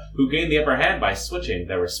Cheetah, who gain the upper hand by switching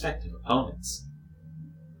their respective opponents.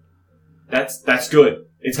 That's good.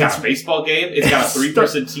 It's got a baseball game. It's got a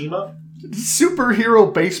 3-person team-up.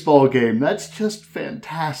 Superhero baseball game. That's just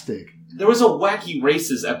fantastic. There was a Wacky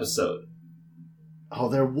Races episode. Oh,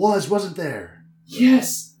 there wasn't there?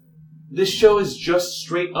 Yes! This show is just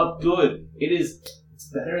straight up good. It's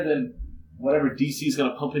better than whatever DC is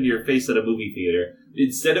going to pump into your face at a movie theater.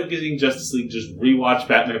 Instead of getting Justice League, just rewatch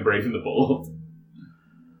Batman Brave and the Bold.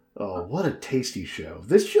 Oh, what a tasty show.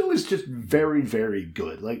 This show is just very, very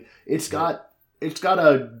good. Like, it's got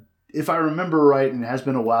a, if I remember right, and it has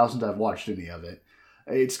been a while since I've watched any of it,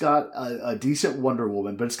 it's got a decent Wonder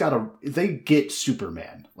Woman, but they get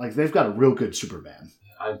Superman. Like, they've got a real good Superman.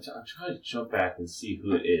 I'm trying to jump back and see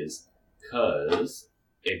who it is, because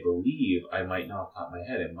I believe I might know off the top of my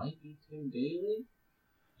head. It might be Tim Daly?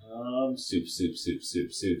 Soups.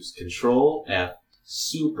 Control F,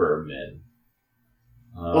 Superman.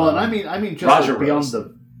 Well, and I mean, just Roger like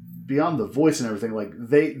beyond the voice and everything, like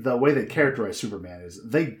the way they characterize Superman is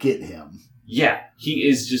they get him. Yeah, he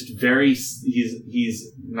is just very.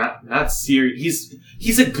 He's not serious.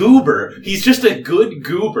 He's a goober. He's just a good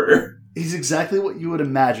goober. He's exactly what you would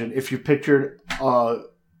imagine if you pictured a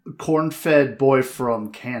corn-fed boy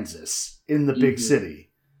from Kansas in the big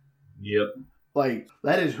city. Yep. Like,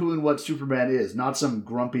 that is who and what Superman is, not some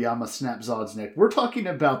grumpy I'ma snap Zod's neck. We're talking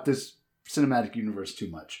about this cinematic universe too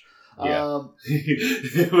much. Yeah.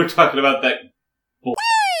 We're talking about that.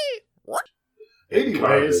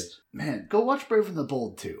 Anyways, man, go watch Brave and the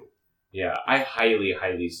Bold too. Yeah, I highly,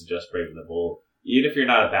 highly suggest Brave and the Bold. Even if you're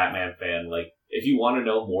not a Batman fan, like, if you want to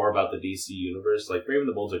know more about the DC universe, like, Brave and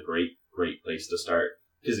the Bold's a great, great place to start.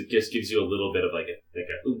 Because it just gives you a little bit of,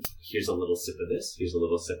 ooh, here's a little sip of this, here's a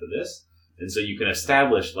little sip of this. And so you can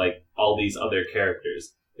establish, like, all these other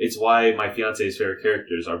characters. It's why my fiance's favorite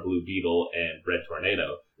characters are Blue Beetle and Red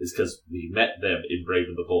Tornado, is because we met them in Brave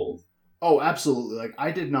and the Bold. Oh, absolutely. Like,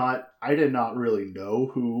 I did not really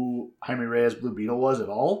know who Jaime Reyes Blue Beetle was at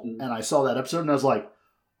all. Mm-hmm. And I saw that episode and I was like,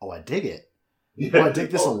 oh, I dig it. Oh, I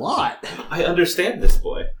dig this a lot. I understand this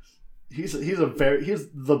boy. He's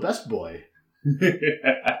the best boy.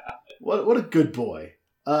 What a good boy.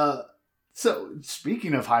 So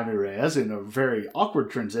speaking of Jaime Reyes, in a very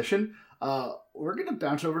awkward transition, we're going to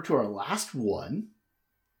bounce over to our last one.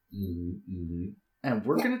 Mm-hmm. And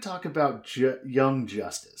we're going to talk about Young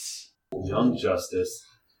Justice. Young Justice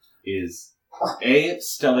is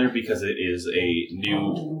stellar because it is a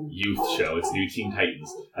new youth show. It's new Teen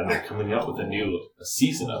Titans, and they're coming up with a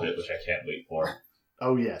season of it, which I can't wait for.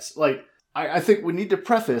 Oh yes, like I think we need to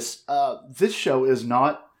preface: this show is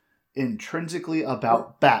not intrinsically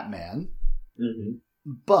about Batman,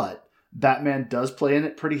 but Batman does play in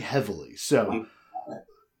it pretty heavily. So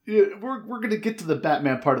we're going to get to the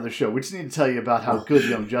Batman part of the show. We just need to tell you about how good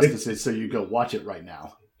Young Justice is, so you go watch it right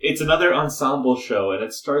now. It's another ensemble show, and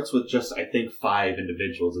it starts with just, I think, 5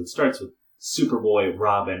 individuals. It starts with Superboy,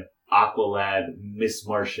 Robin, Aqualad, Miss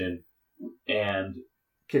Martian, and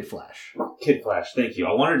Kid Flash. Thank you.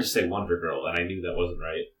 I wanted to say Wonder Girl, and I knew that wasn't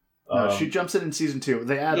right. No, she jumps in season 2.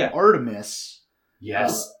 They add Artemis.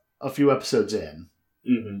 Yes. A few episodes in.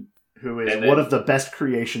 Mm-hmm. Who is one of the best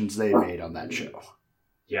creations they made on that show.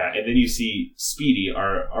 Yeah, and then you see Speedy,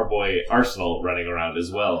 our boy Arsenal, running around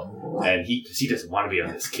as well, and he doesn't want to be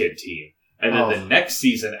on this kid team. And then the next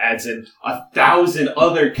season adds in 1,000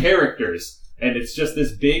 other characters, and it's just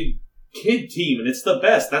this big kid team, and it's the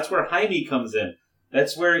best. That's where Jaime comes in.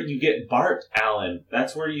 That's where you get Bart Allen.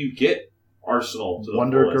 That's where you get Arsenal to the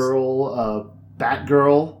Wonder fullest. Girl,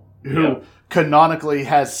 Batgirl, who canonically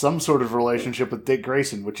has some sort of relationship with Dick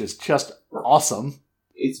Grayson, which is just awesome.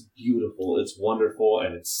 It's beautiful, it's wonderful,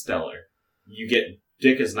 and it's stellar. You get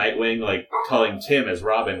Dick as Nightwing, like, telling Tim as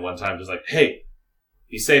Robin one time, just like, hey,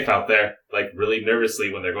 be safe out there, like, really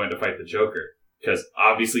nervously when they're going to fight the Joker. Because,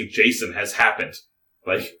 obviously, Jason has happened.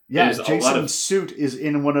 Like, yeah, Jason's suit is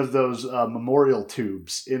in one of those memorial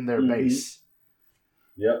tubes in their base.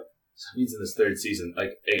 Yep. So that means in this 3rd season,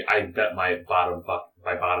 like, I bet my bottom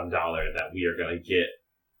dollar that we are going to get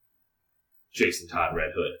Jason Todd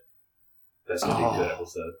Red Hood. That's gonna be a good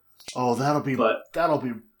episode. Oh, that'll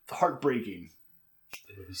be heartbreaking.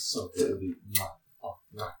 It'll be so good. It'll be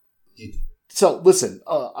So listen,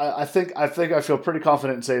 I think I feel pretty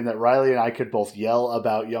confident in saying that Riley and I could both yell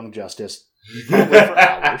about Young Justice probably for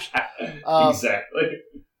hours. Exactly.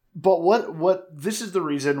 But what this is the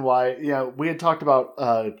reason why, we had talked about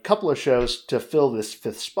a couple of shows to fill this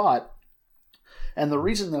fifth spot, and the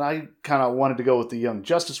reason that I kind of wanted to go with the Young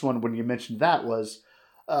Justice one when you mentioned that was,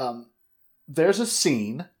 there's a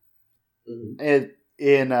scene in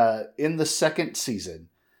the second season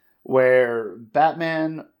where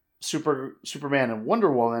Batman, Superman, and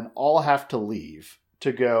Wonder Woman all have to leave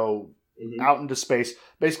to go out into space.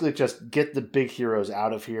 Basically, just get the big heroes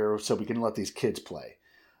out of here so we can let these kids play.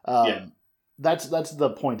 That's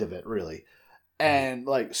the point of it, really. And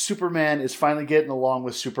like Superman is finally getting along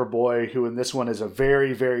with Superboy, who in this one is a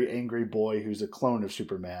very, very angry boy who's a clone of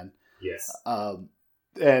Superman. Yes.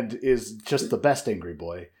 And is just the best angry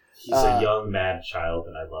boy. He's a young, mad child,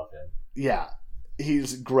 and I love him. Yeah,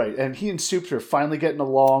 he's great. And he and Supes are finally getting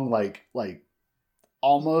along like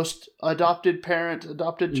almost adopted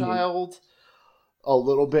child, a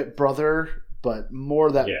little bit brother, but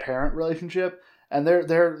more that parent relationship. And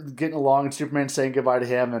they're getting along, and Superman's saying goodbye to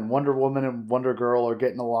him, and Wonder Woman and Wonder Girl are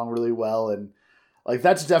getting along really well, and like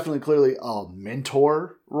that's definitely clearly a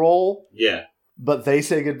mentor role. Yeah. But they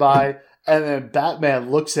say goodbye, and then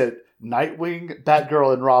Batman looks at Nightwing,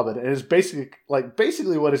 Batgirl, and Robin, and it's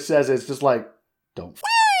basically what it says is just like, don't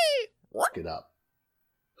fuck it up.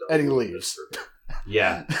 And he leaves.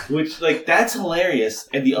 Yeah. Which, that's hilarious.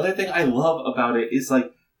 And the other thing I love about it is,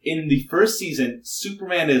 in the first season,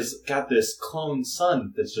 Superman has got this clone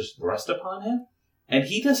son that's just thrust upon him, and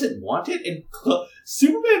he doesn't want it, and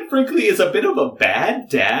Superman, frankly, is a bit of a bad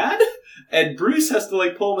dad, and Bruce has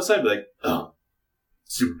to, pull him aside and be like, oh,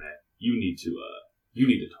 Superman, you need to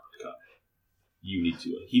talk to God. He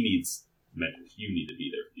needs mentors. You need to be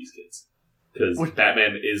there for these kids. Because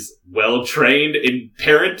Batman is well-trained in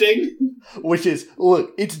parenting. Which is,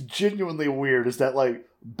 look, it's genuinely weird, is that,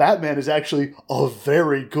 Batman is actually a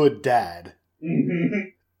very good dad.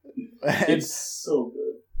 It's so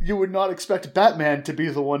good. You would not expect Batman to be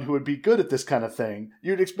the one who would be good at this kind of thing.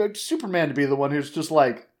 You'd expect Superman to be the one who's just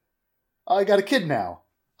like, oh, I got a kid now.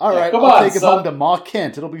 All right, I'll take him home to Ma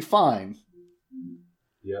Kent. It'll be fine.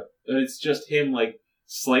 Yep. And it's just him,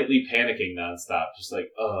 slightly panicking nonstop. Just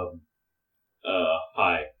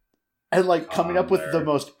hi. And, coming up with the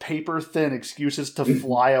most paper-thin excuses to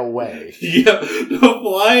fly away. Yeah, to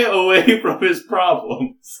fly away from his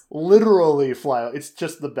problems. Literally fly away. It's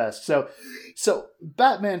just the best. So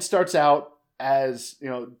Batman starts out as,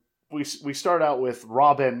 we start out with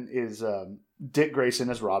Robin is Dick Grayson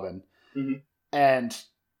as Robin. Mm-hmm. And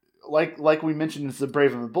like we mentioned, it's the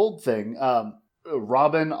Brave and the Bold thing.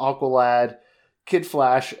 Robin, Aqualad, Kid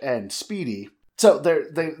Flash, and Speedy. So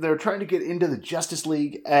they're trying to get into the Justice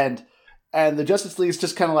League, and the Justice League is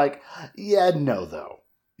just kind of like, yeah, no, though.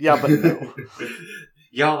 Yeah, but no.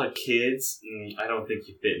 Y'all are kids. I don't think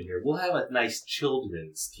you fit in here. We'll have a nice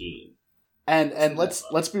children's team. And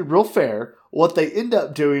let's be real fair. What they end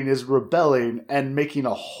up doing is rebelling and making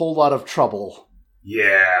a whole lot of trouble.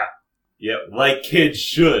 Yeah. Yep, like kids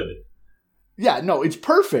should. Yeah, no, it's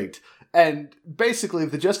perfect. And basically,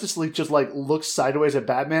 the Justice League just, looks sideways at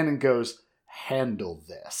Batman and goes, handle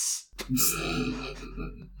this.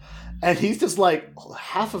 And he's just like,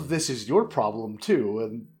 half of this is your problem, too.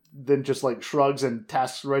 And then just, shrugs and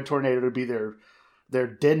tasks Red Tornado to be their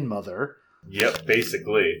den mother. Yep,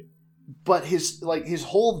 basically. But his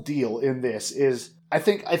whole deal in this is, I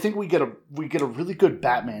think we get a really good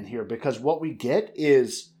Batman here, because what we get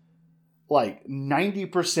is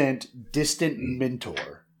 90% distant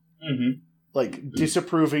mentor. Mm-hmm.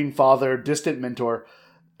 Disapproving father, distant mentor,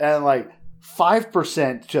 and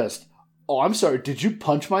 5% just, oh, I'm sorry, did you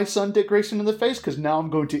punch my son Dick Grayson in the face? Because now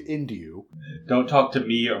I'm going to end you. Don't talk to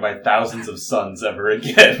me or my thousands of sons ever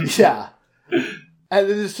again. Yeah. And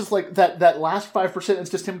it's just that last 5%,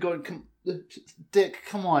 it's just him going, Dick,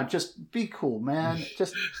 come on, just be cool, man.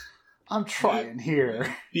 Just, I'm trying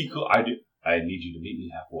here. Be cool. I need you to meet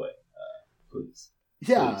me halfway. Please.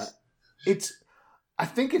 Yeah. Please. I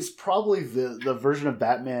think it's probably the version of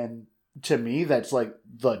Batman, to me, that's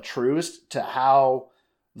the truest to how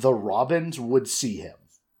the Robins would see him.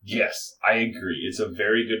 Yes, I agree. It's a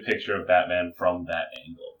very good picture of Batman from that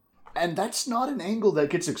angle. And that's not an angle that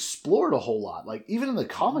gets explored a whole lot. Even in the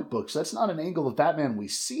comic books, that's not an angle of Batman we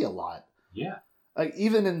see a lot. Yeah.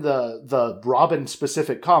 Even in the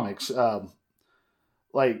Robin-specific comics,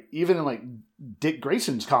 even in Dick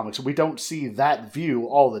Grayson's comics, we don't see that view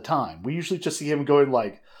all the time. We usually just see him going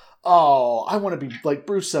oh, I want to be like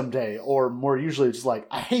Bruce someday. Or more usually it's like,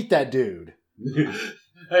 I hate that dude.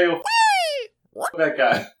 Hey, that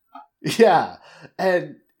guy. Yeah.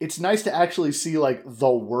 And it's nice to actually see like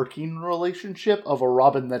the working relationship of a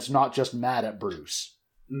Robin that's not just mad at Bruce.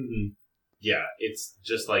 Mm-hmm. Yeah, it's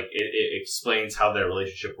just like it explains how their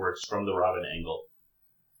relationship works from the Robin angle,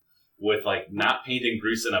 with like not painting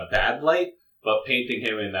Bruce in a bad light, but painting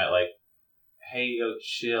him in that like, hey, yo,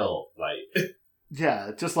 chill light.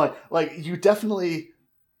 Yeah, just like you definitely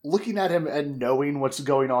looking at him and knowing what's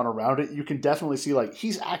going on around it, you can definitely see like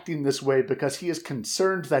he's acting this way because he is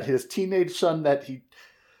concerned that his teenage son that he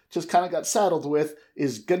just kind of got saddled with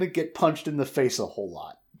is gonna get punched in the face a whole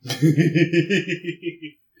lot.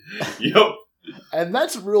 Yep. And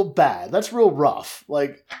that's real bad. That's real rough.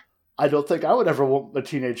 Like, I don't think I would ever want a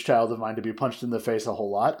teenage child of mine to be punched in the face a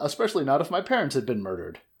whole lot, especially not if my parents had been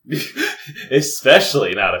murdered.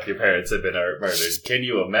 Especially not if your parents had been murdered. Can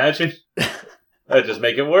you imagine? That'd just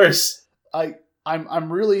make it worse.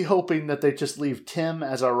 I'm really hoping that they just leave Tim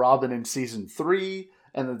as our Robin in season 3,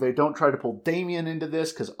 and that they don't try to pull Damian into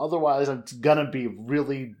this, because otherwise it's gonna be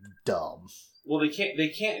really dumb. Well, they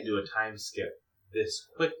can't do a time skip this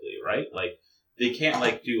quickly, right? Like, they can't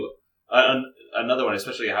like do another one,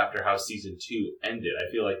 especially after how season 2 ended.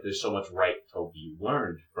 I feel like there's so much right to be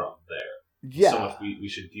learned from there. Yeah. So much we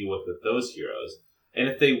should deal with those heroes. And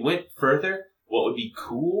if they went further, what would be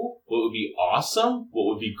cool? What would be awesome? What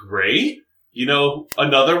would be great? You know,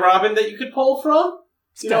 another Robin that you could pull from?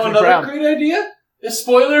 You know, Stephanie another Brown. great idea? A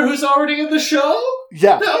spoiler who's already in the show?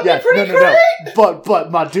 Yeah, That would yeah, be pretty no. great!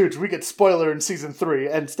 But my dudes, we get spoiler in season 3,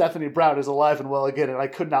 and Stephanie Brown is alive and well again, and I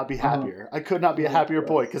could not be happier. I could not be a happier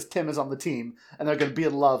boy, because Tim is on the team, and they're going to be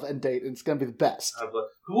in love and date, and it's going to be the best.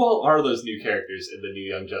 Who all are those new characters in the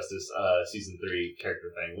new Young Justice season 3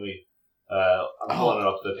 character thing? I'm pulling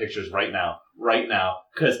up the pictures right now.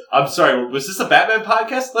 Because, I'm sorry, was this a Batman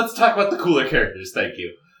podcast? Let's talk about the cooler characters, thank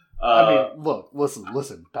you. I mean, look,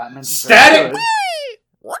 listen, Batman's Static! very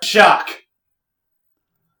good. Shock!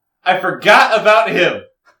 I forgot about him!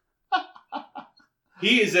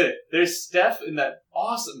 He is in it. There's Steph in that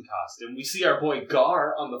awesome costume. We see our boy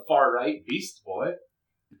Gar on the far right, Beast Boy.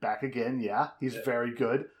 Back again, yeah. He's very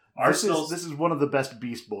good. Arsenal's, This is one of the best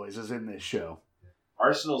Beast Boys is in this show.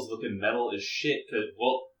 Arsenal's looking metal as shit,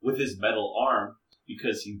 with his metal arm,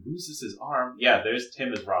 because he loses his arm. Yeah, there's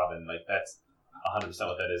Tim as Robin. Like, that's 100%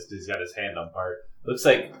 what that is, because he's got his hand on Bart. Looks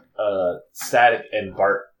like Static and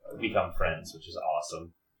Bart become friends, which is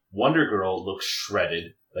awesome. Wonder Girl looks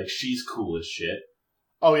shredded. Like, she's cool as shit.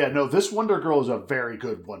 Oh yeah, no, this Wonder Girl is a very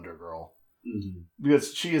good Wonder Girl. Mm-hmm.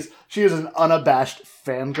 Because she is an unabashed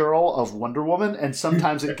fangirl of Wonder Woman, and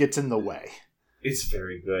sometimes it gets in the way. It's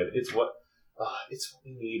very good. It's what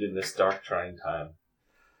we need in this dark, trying time.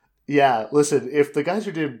 Yeah, listen, if the guys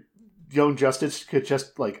who did Young Justice could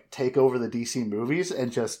just like take over the DC movies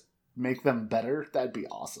and just make them better, that'd be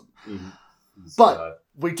awesome. Mm-hmm. But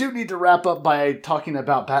we do need to wrap up by talking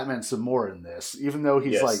about Batman some more in this, even though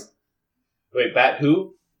he's like... Wait, Bat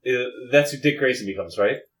who? That's who Dick Grayson becomes,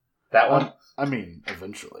 right? That one? I mean,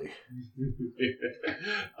 eventually.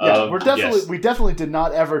 Yeah, we definitely did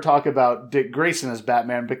not ever talk about Dick Grayson as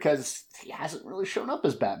Batman because he hasn't really shown up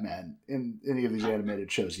as Batman in any of these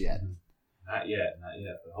animated shows yet. Not yet,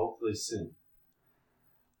 but hopefully soon.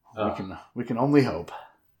 We can only hope.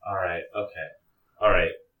 Alright, okay.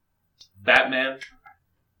 Alright. Batman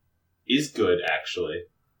is good, actually.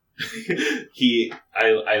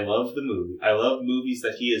 I love the movie. I love movies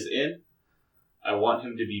that he is in. I want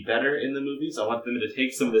him to be better in the movies. I want them to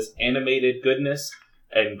take some of this animated goodness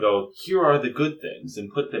and go, here are the good things,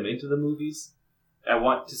 and put them into the movies. I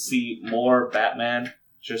want to see more Batman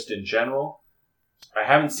just in general. I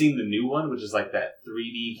haven't seen the new one, which is like that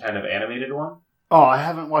 3D kind of animated one. Oh, I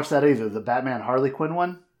haven't watched that either. The Batman Harley Quinn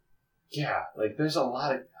one? Yeah, like there's a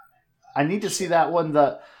lot of... I need to see that one.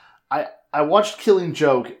 I watched Killing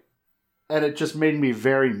Joke, and it just made me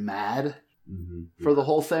very mad for the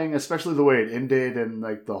whole thing, especially the way it ended, and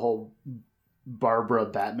like the whole Barbara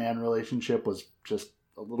Batman relationship was just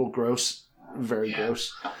a little gross, very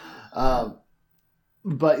gross.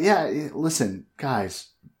 But yeah, listen, guys,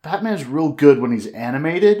 Batman's real good when he's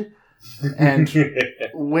animated, and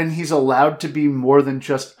when he's allowed to be more than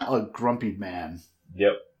just a grumpy man.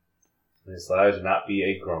 Yep. He's allowed to not be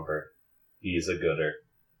a grumper. He's a gooder.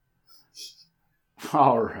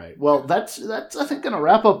 All right. Well, that's I think going to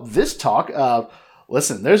wrap up this talk.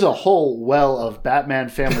 Listen, there's a whole well of Batman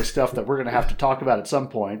family stuff that we're going to have to talk about at some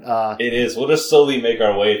point. It is. We'll just slowly make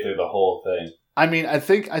our way through the whole thing. I mean, I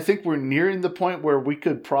think we're nearing the point where we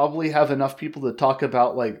could probably have enough people to talk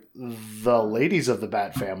about like the ladies of the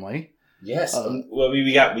Bat family. Yes. Well,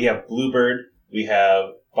 we have Bluebird, we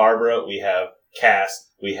have Barbara, we have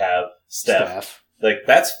Cass, we have Steph. Like,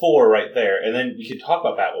 that's 4 right there. And then you can talk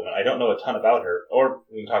about Batwoman. I don't know a ton about her. Or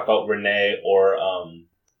we can talk about Renee or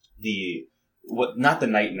not the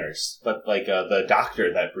night nurse, but like the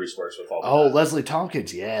doctor that Bruce works with all the time. Leslie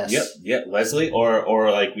Tompkins, yes. Yep, Leslie.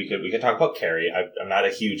 Or like we could talk about Carrie. I'm not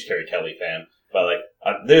a huge Carrie Kelly fan, but like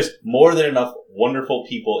there's more than enough wonderful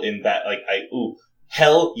people in that. Like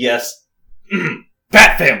hell yes,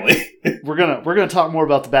 Bat Family. We're gonna talk more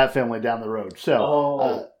about the Bat Family down the road.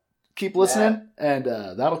 So keep listening, and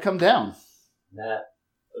that'll come down. Matt,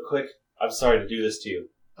 quick. I'm sorry to do this to you.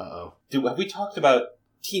 Have we talked about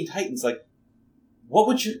Teen Titans? Like, what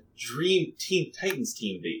would your dream Teen Titans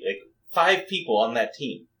team be? Like, 5 people on that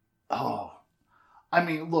team. Oh, I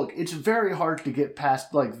mean, look, it's very hard to get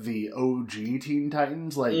past like the OG Teen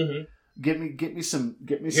Titans. Like, get me some.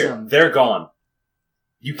 They're gone.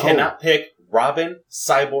 You cannot pick Robin,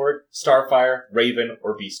 Cyborg, Starfire, Raven,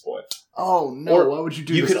 or Beast Boy. Oh no! Why would you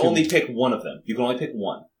do? You can only pick one of them. You can only pick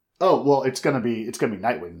one. Oh well, it's gonna be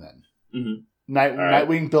Nightwing then. Mm-hmm.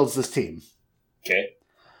 Nightwing builds this team. Okay.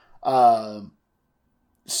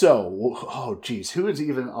 So, geez, who is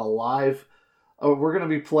even alive? Oh, we're gonna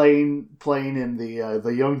be playing in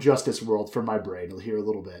the Young Justice world for my brain here a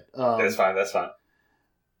little bit. That's fine.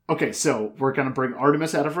 Okay, so we're gonna bring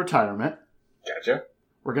Artemis out of retirement. Gotcha.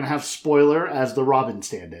 We're gonna have Spoiler as the Robin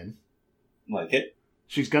stand-in. Like it.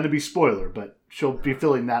 She's gonna be Spoiler, but she'll be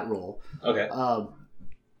filling that role. Okay.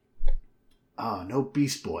 No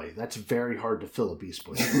Beast Boy. That's very hard to fill a Beast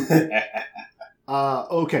Boy.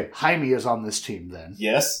 Okay, Jaime is on this team then.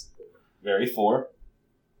 Yes. Very 4.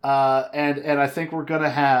 And I think we're gonna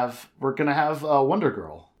have Wonder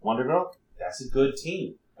Girl. Wonder Girl? That's a good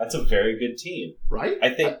team. That's a very good team. Right? I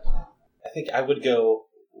think I would go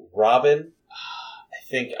Robin.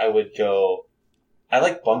 I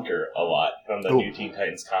like Bunker a lot from the new Teen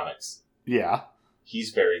Titans comics. Yeah.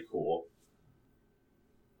 He's very cool.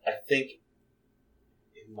 I think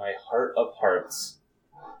in my heart of hearts,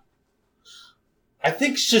 I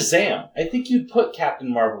think Shazam. I think you'd put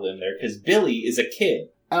Captain Marvel in there because Billy is a kid.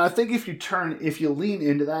 And I think if you lean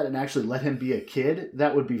into that and actually let him be a kid,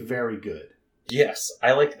 that would be very good. Yes,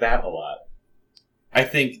 I like that a lot. I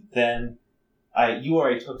think then you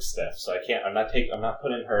already took Steph, so I'm not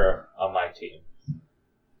putting her on my team.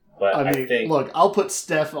 But I think, look, I'll put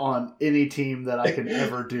Steph on any team that I can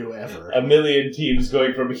ever do ever. A million teams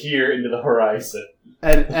going from here into the horizon.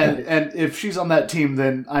 And if she's on that team,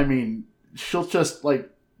 then I mean, she'll just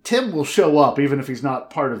like Tim will show up even if he's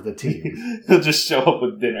not part of the team. He'll just show up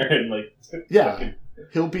with dinner and like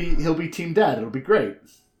he'll be team dad. It'll be great.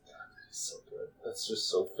 That's so good. That's just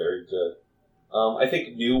so very good. I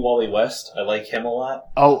think new Wally West. I like him a lot.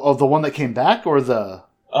 Oh, the one that came back or the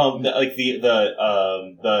like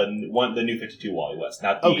the new 52 Wally West,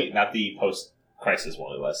 not the post crisis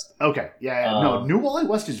Wally West. Okay, yeah. No, new Wally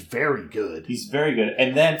West is very good. He's very good,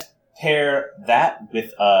 and then pair that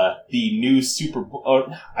with the new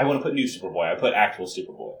Superboy. I want to put new Superboy. I put actual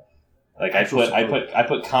Superboy. Like I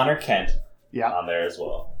put Connor Kent on there as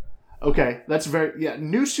well. Okay, that's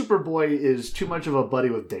new Superboy is too much of a buddy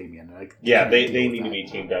with Damian. They need to be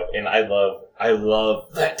teamed up, and I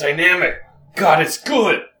love that dynamic. God, it's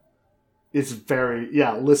good. It's very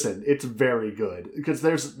listen, it's very good because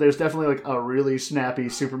there's definitely like a really snappy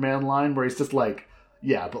Superman line where he's just like,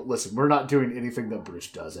 yeah, but listen, we're not doing anything that Bruce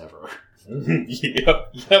does ever.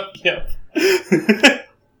 Yep.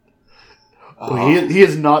 He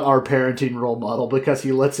is not our parenting role model because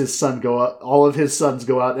he lets his son go out. All of his sons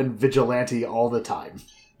go out and vigilante all the time.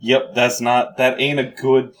 Yep, that ain't a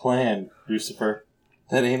good plan, Lucifer.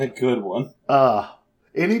 That ain't a good one.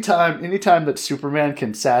 Anytime that Superman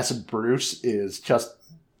can sass Bruce is just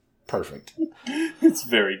perfect. It's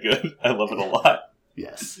very good. I love it a lot.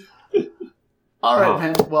 Yes. All right,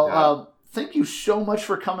 man. Well, thank you so much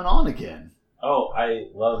for coming on again. Oh, I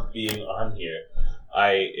love being on here.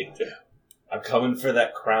 I'm coming for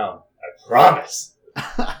that crown. I promise.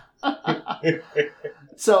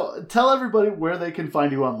 So, tell everybody where they can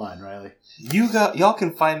find you online, Riley. Y'all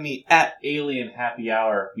can find me at Alien Happy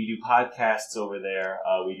Hour. We do podcasts over there.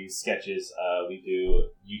 We do sketches. We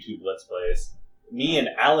do YouTube Let's Plays. Me and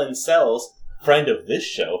Alan Sells, friend of this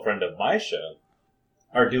show, friend of my show,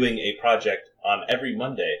 are doing a project on every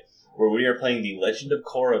Monday where we are playing the Legend of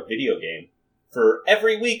Korra video game for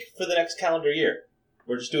every week for the next calendar year.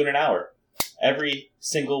 We're just doing an hour every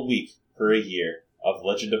single week for a year of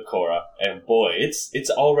Legend of Korra, and boy, it's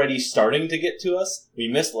already starting to get to us. We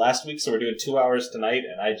missed last week, so we're doing 2 hours tonight,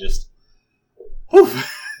 and I just oofa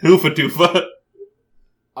doofa.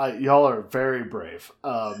 Y'all are very brave.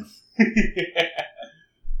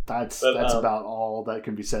 That's about all that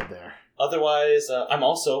can be said there. Otherwise, I'm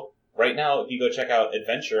also, right now, if you go check out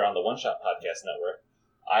Adventure on the One Shot Podcast Network,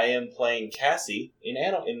 I am playing Cassie in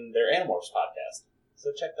their Animorphs podcast.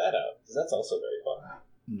 So check that out, because that's also very fun.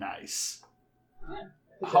 Nice. Yeah,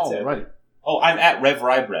 All right. Oh, I'm at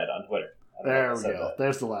RevRybread on Twitter. There we go.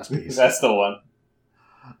 There's the last piece. That's the one.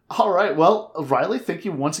 All right. Well, Riley, thank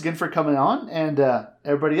you once again for coming on. And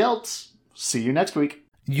everybody else, see you next week.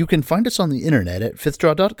 You can find us on the internet at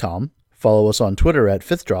fifthdraw.com, follow us on Twitter at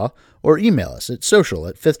fifthdraw, or email us at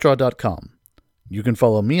social@fifthdraw.com. You can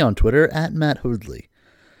follow me on Twitter at Matt Hoodley.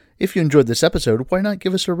 If you enjoyed this episode, why not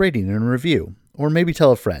give us a rating and a review, or maybe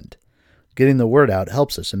tell a friend. Getting the word out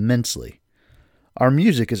helps us immensely. Our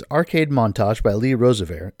music is Arcade Montage by Lee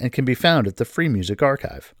Roosevelt and can be found at the Free Music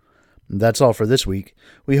Archive. That's all for this week.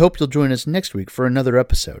 We hope you'll join us next week for another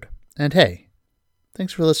episode. And hey,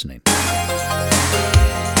 thanks for listening.